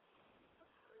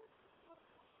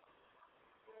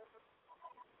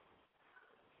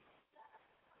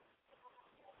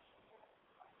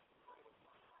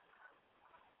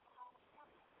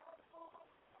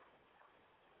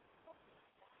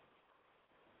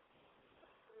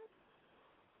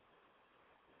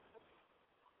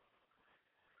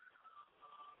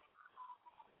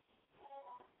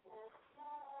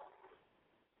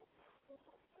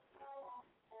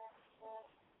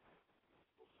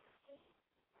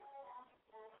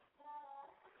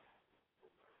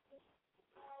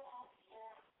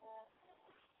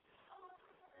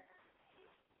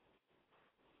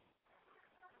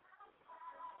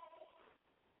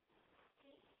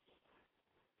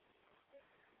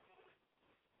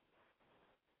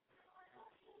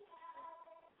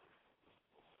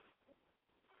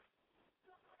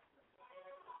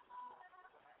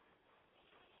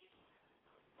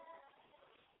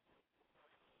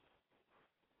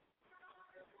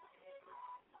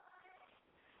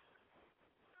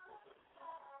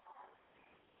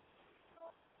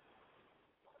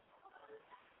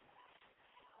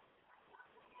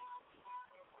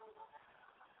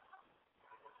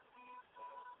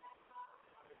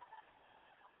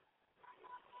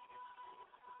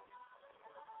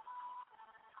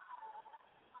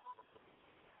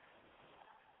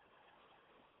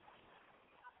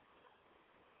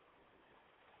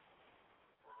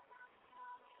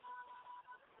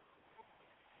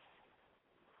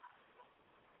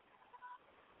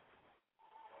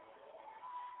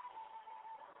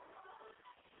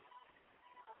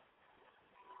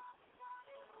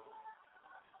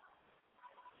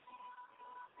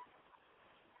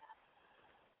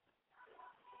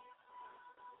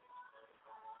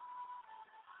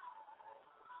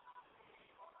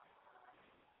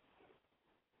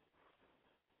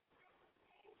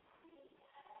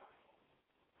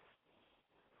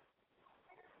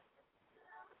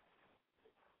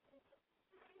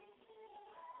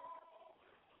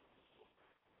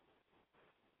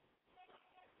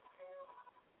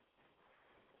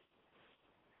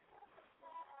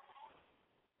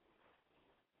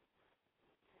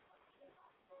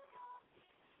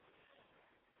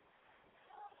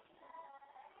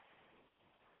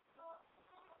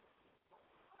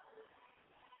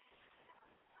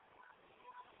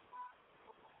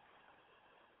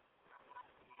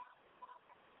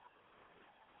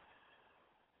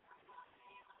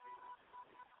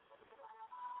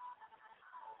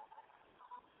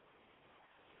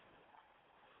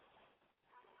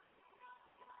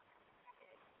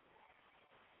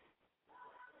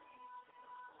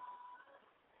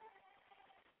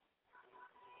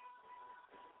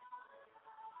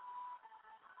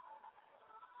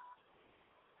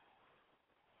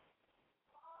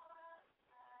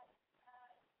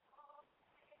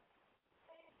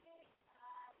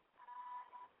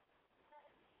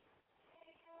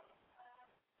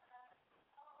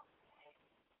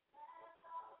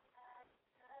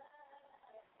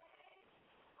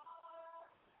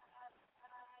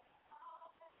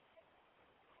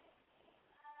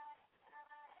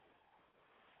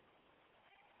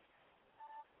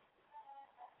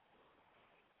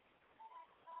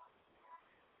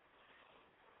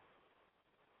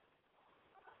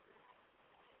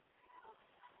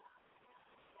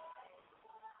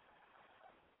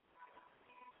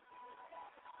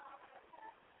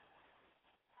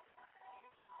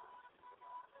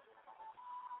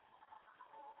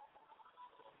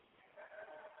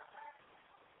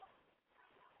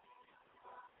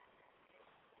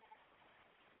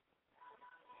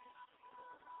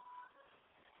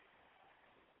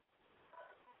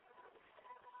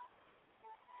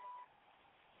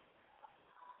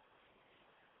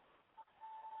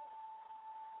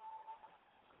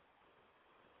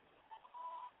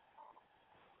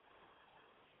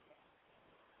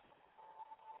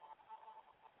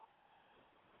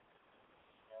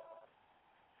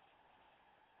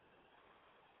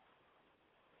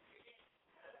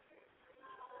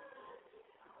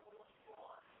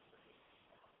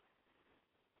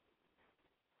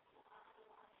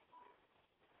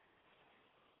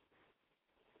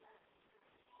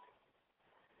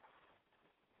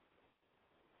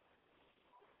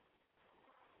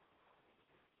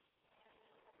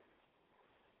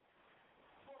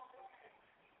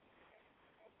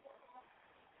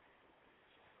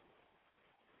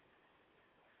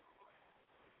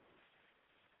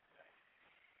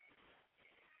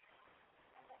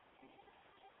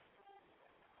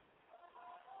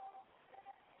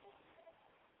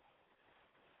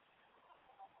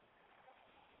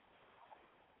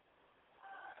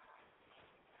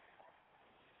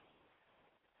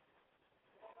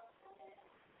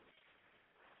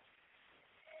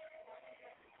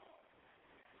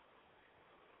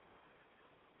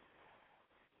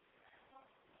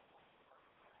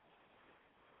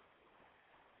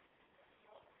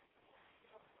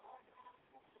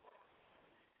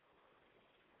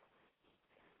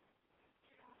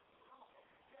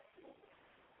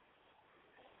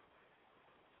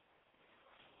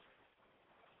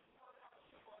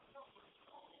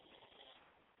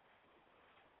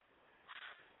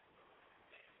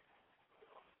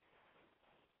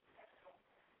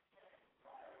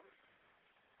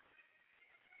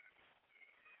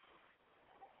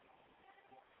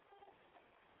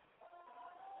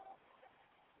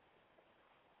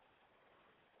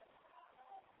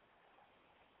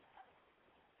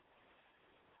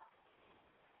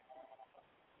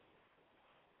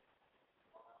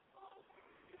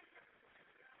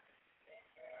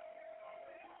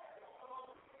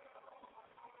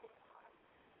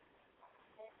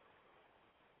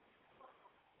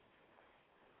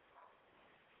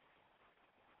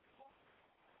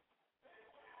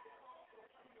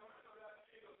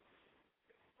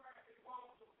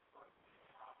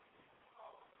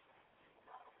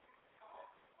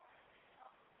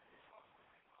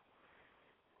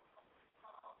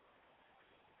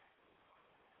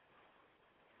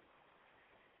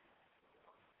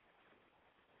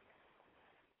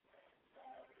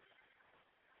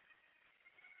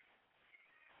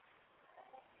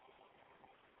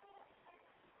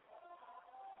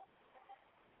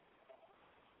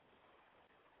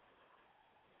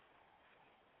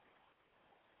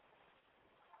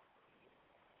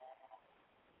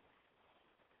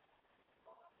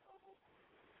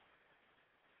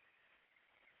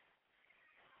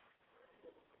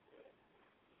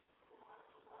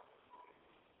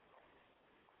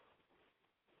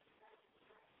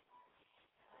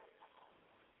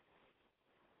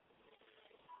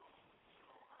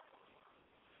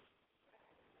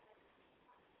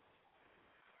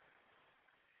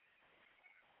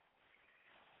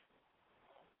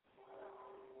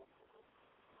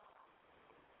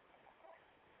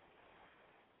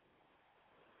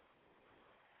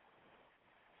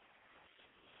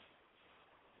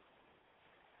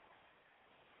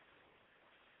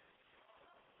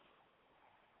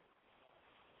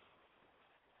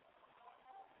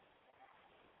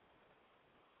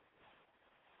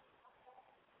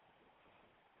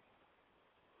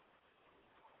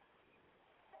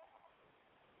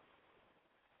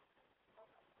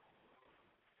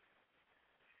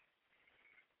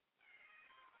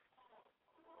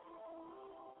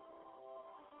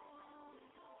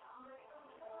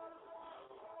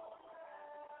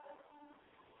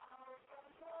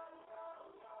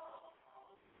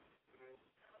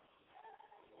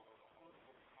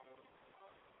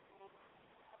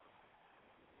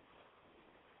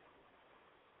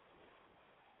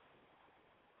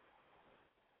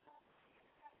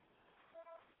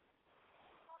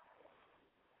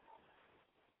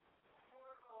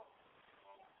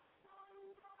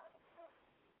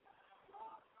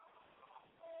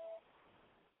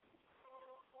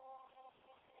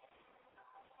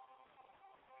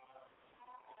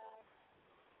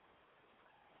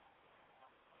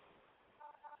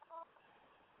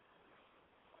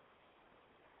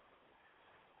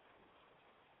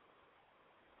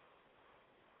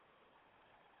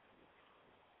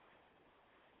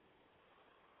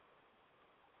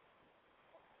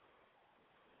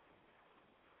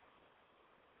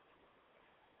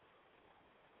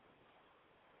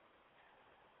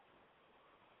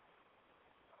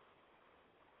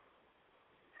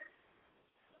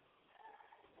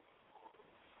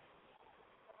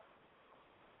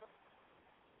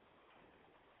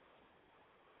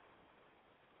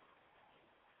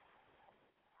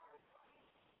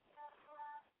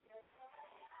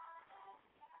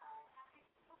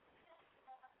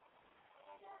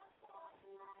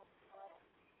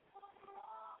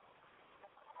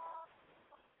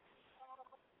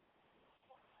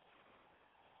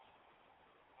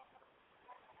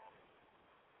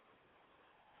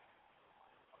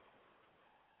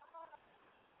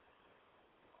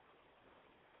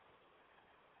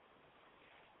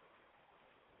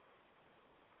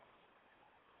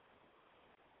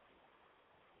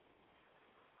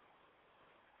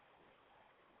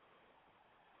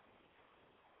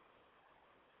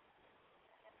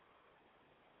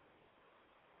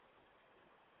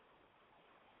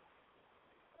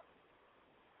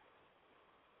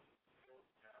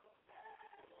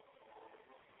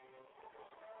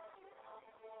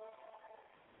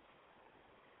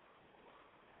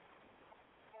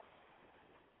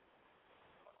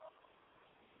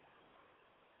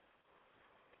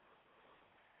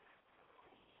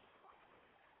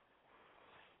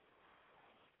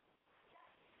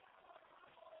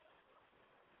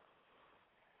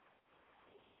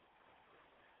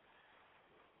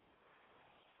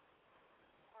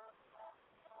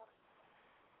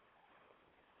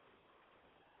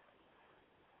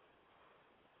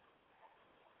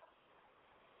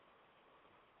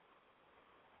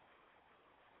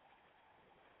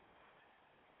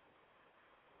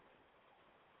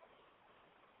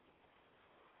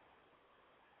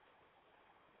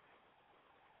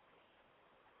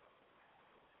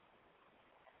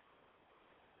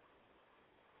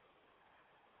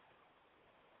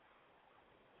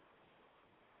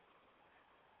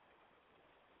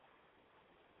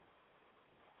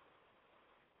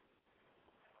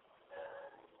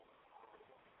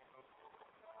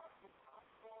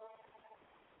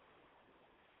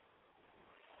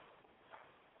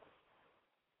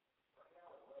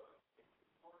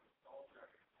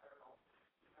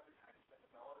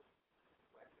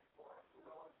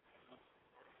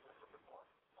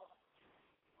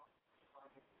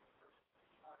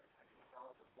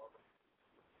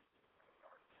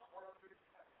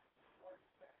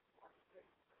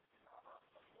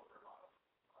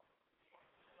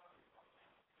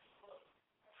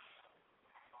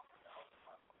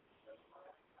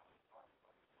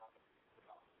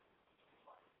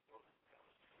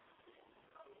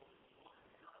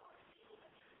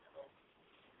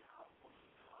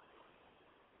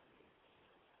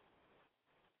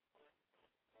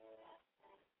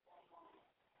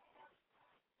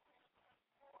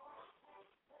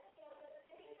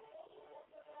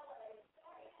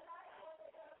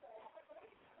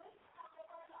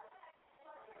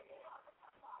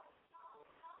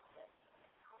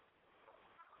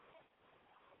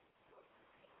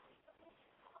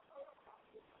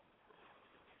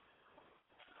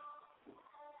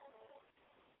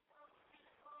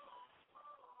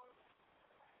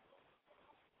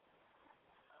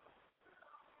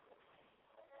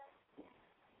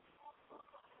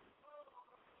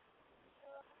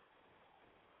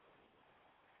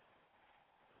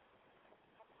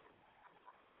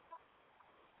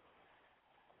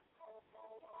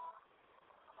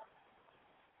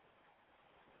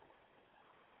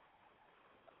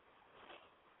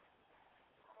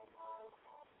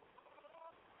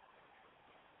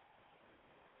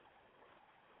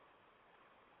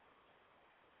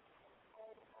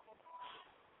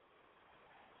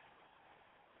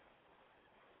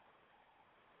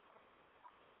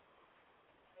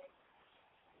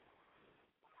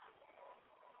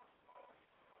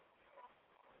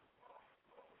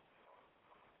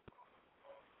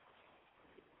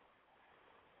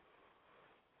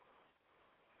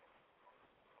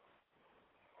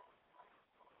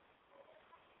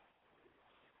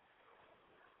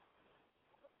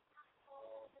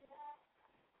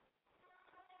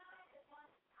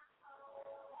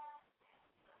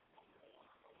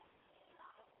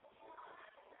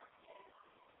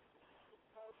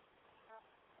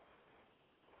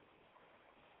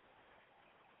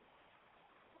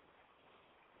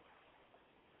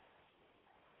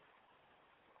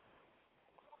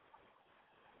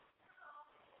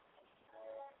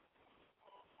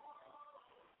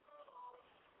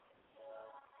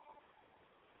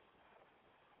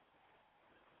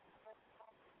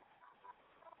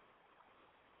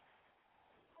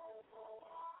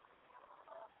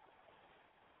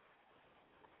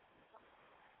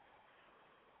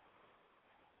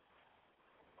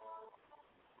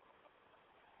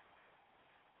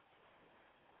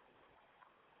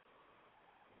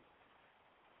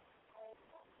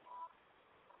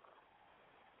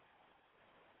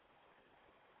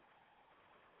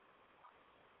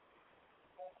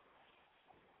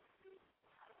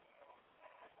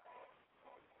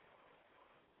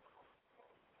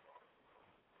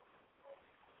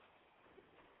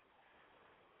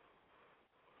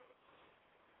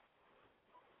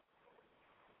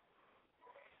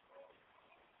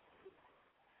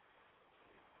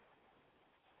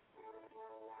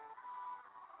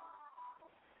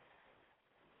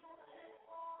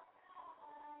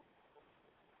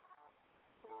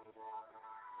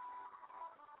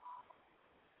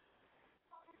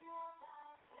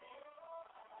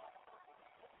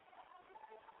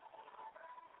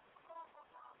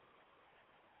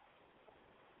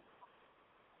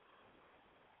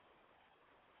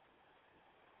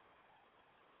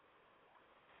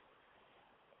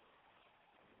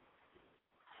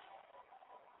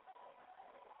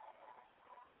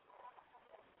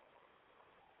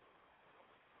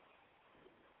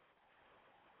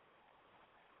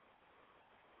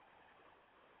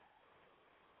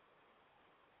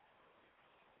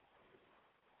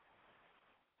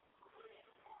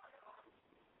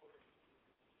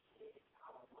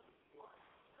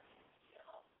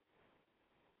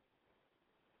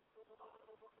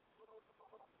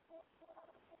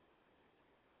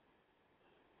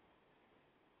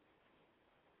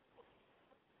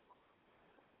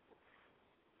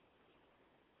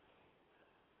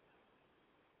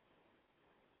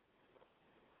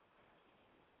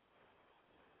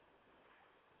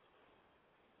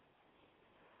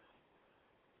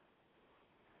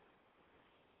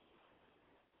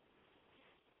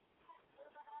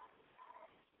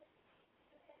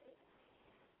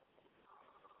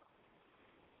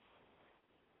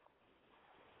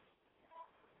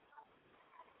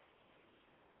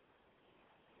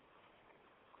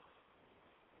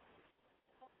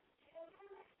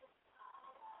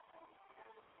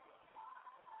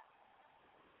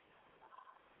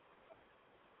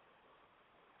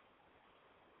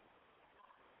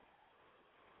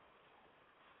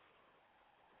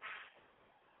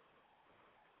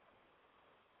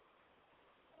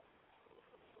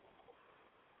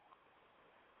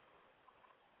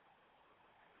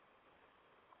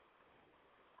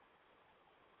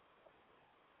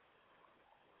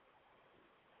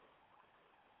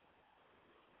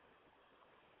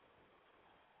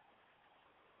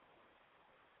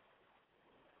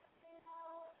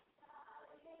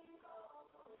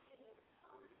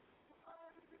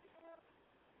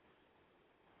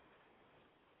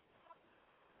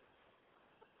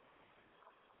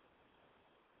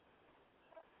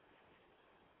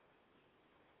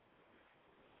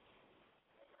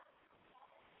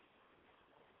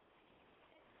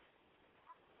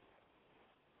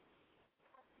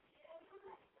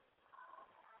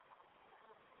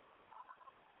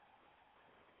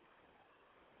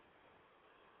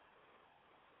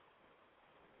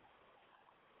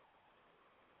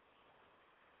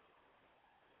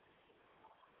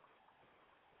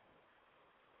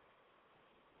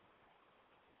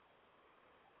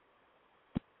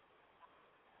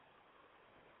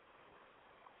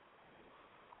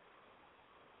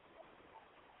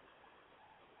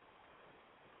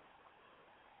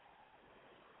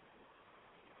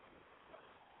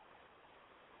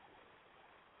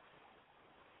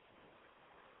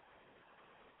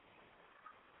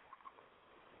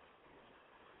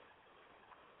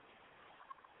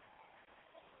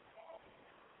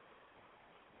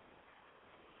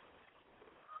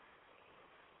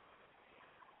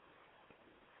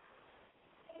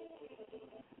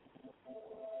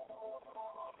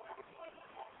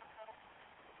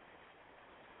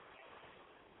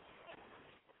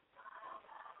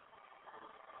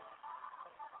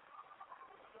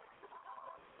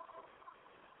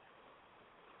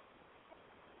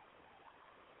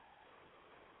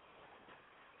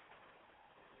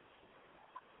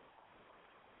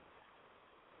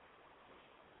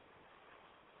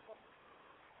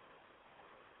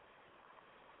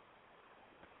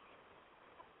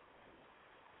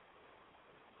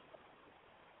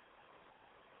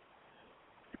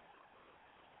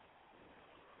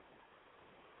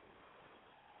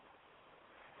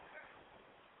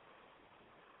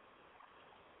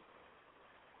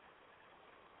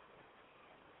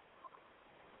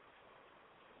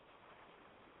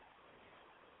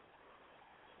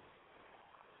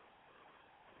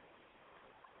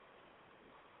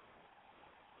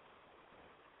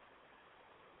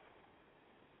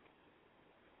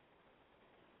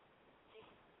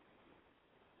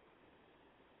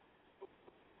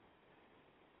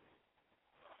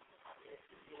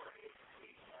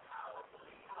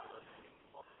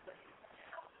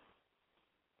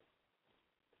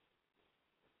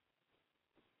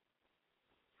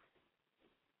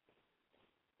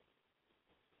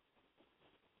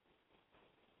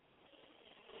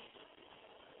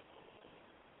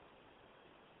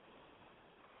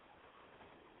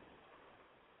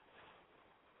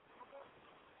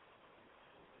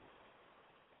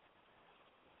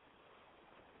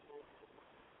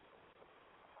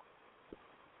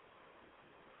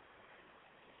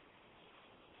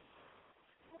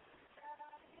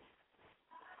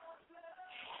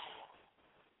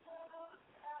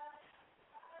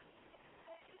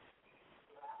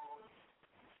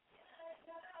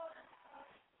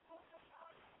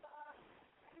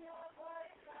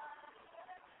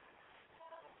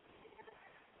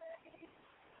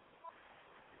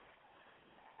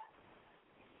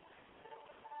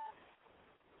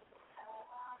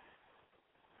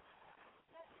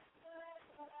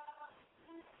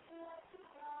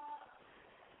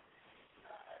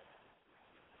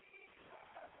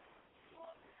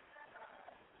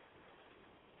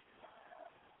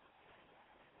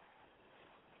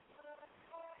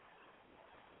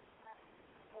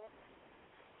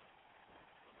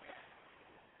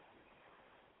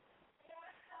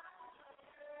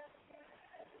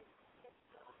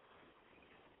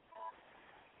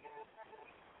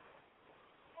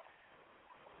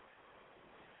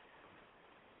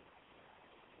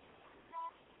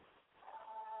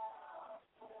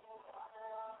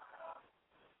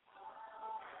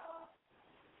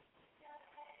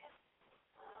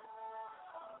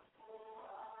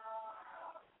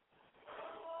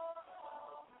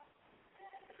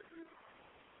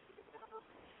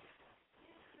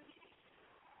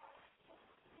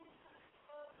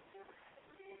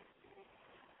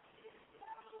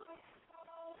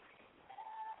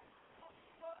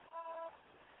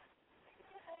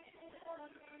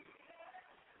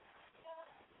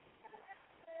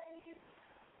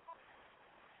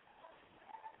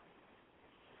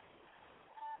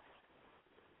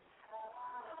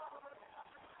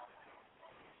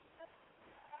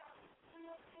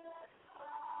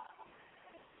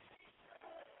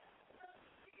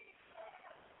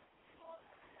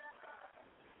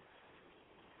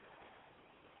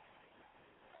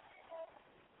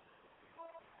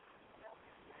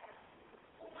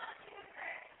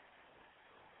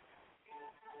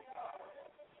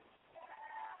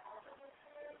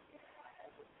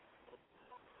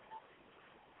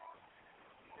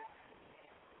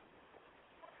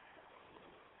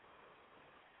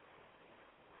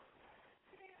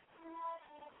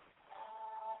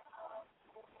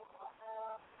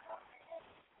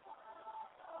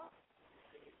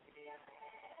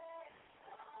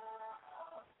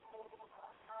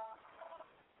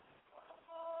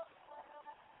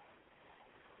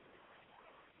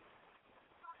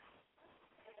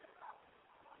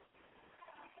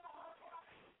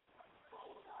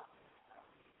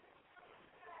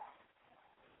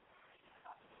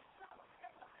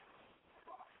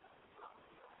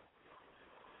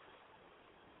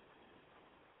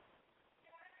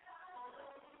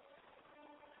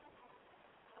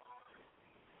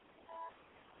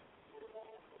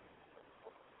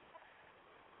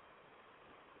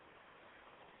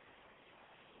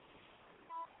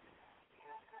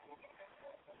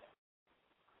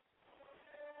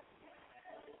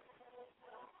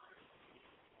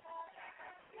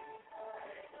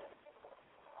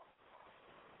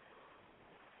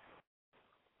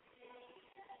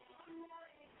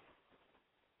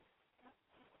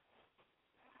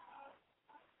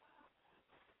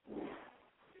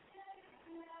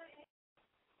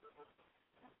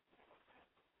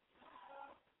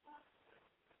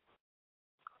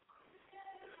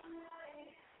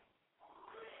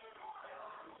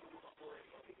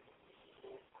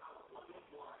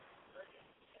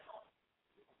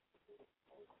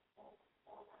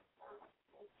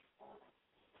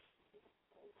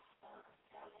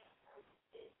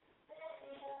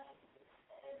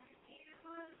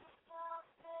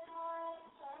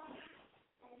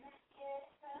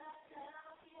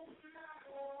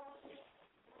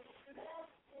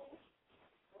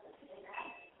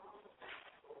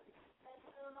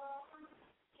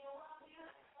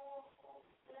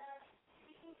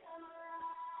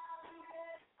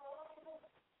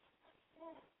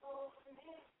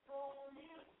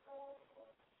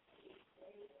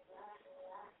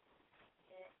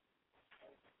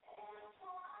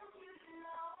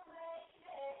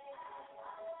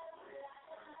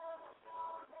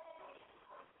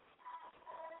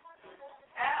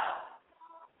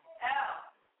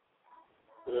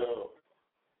 Yeah.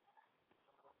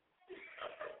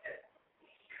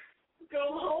 Go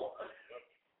home.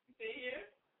 You stay here.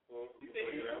 You stay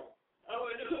here. Oh,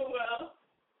 and well.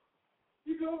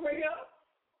 You go bring up.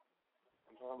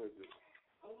 What time is it?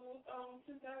 Almost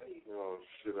 2:30. Oh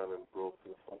shit! I done broke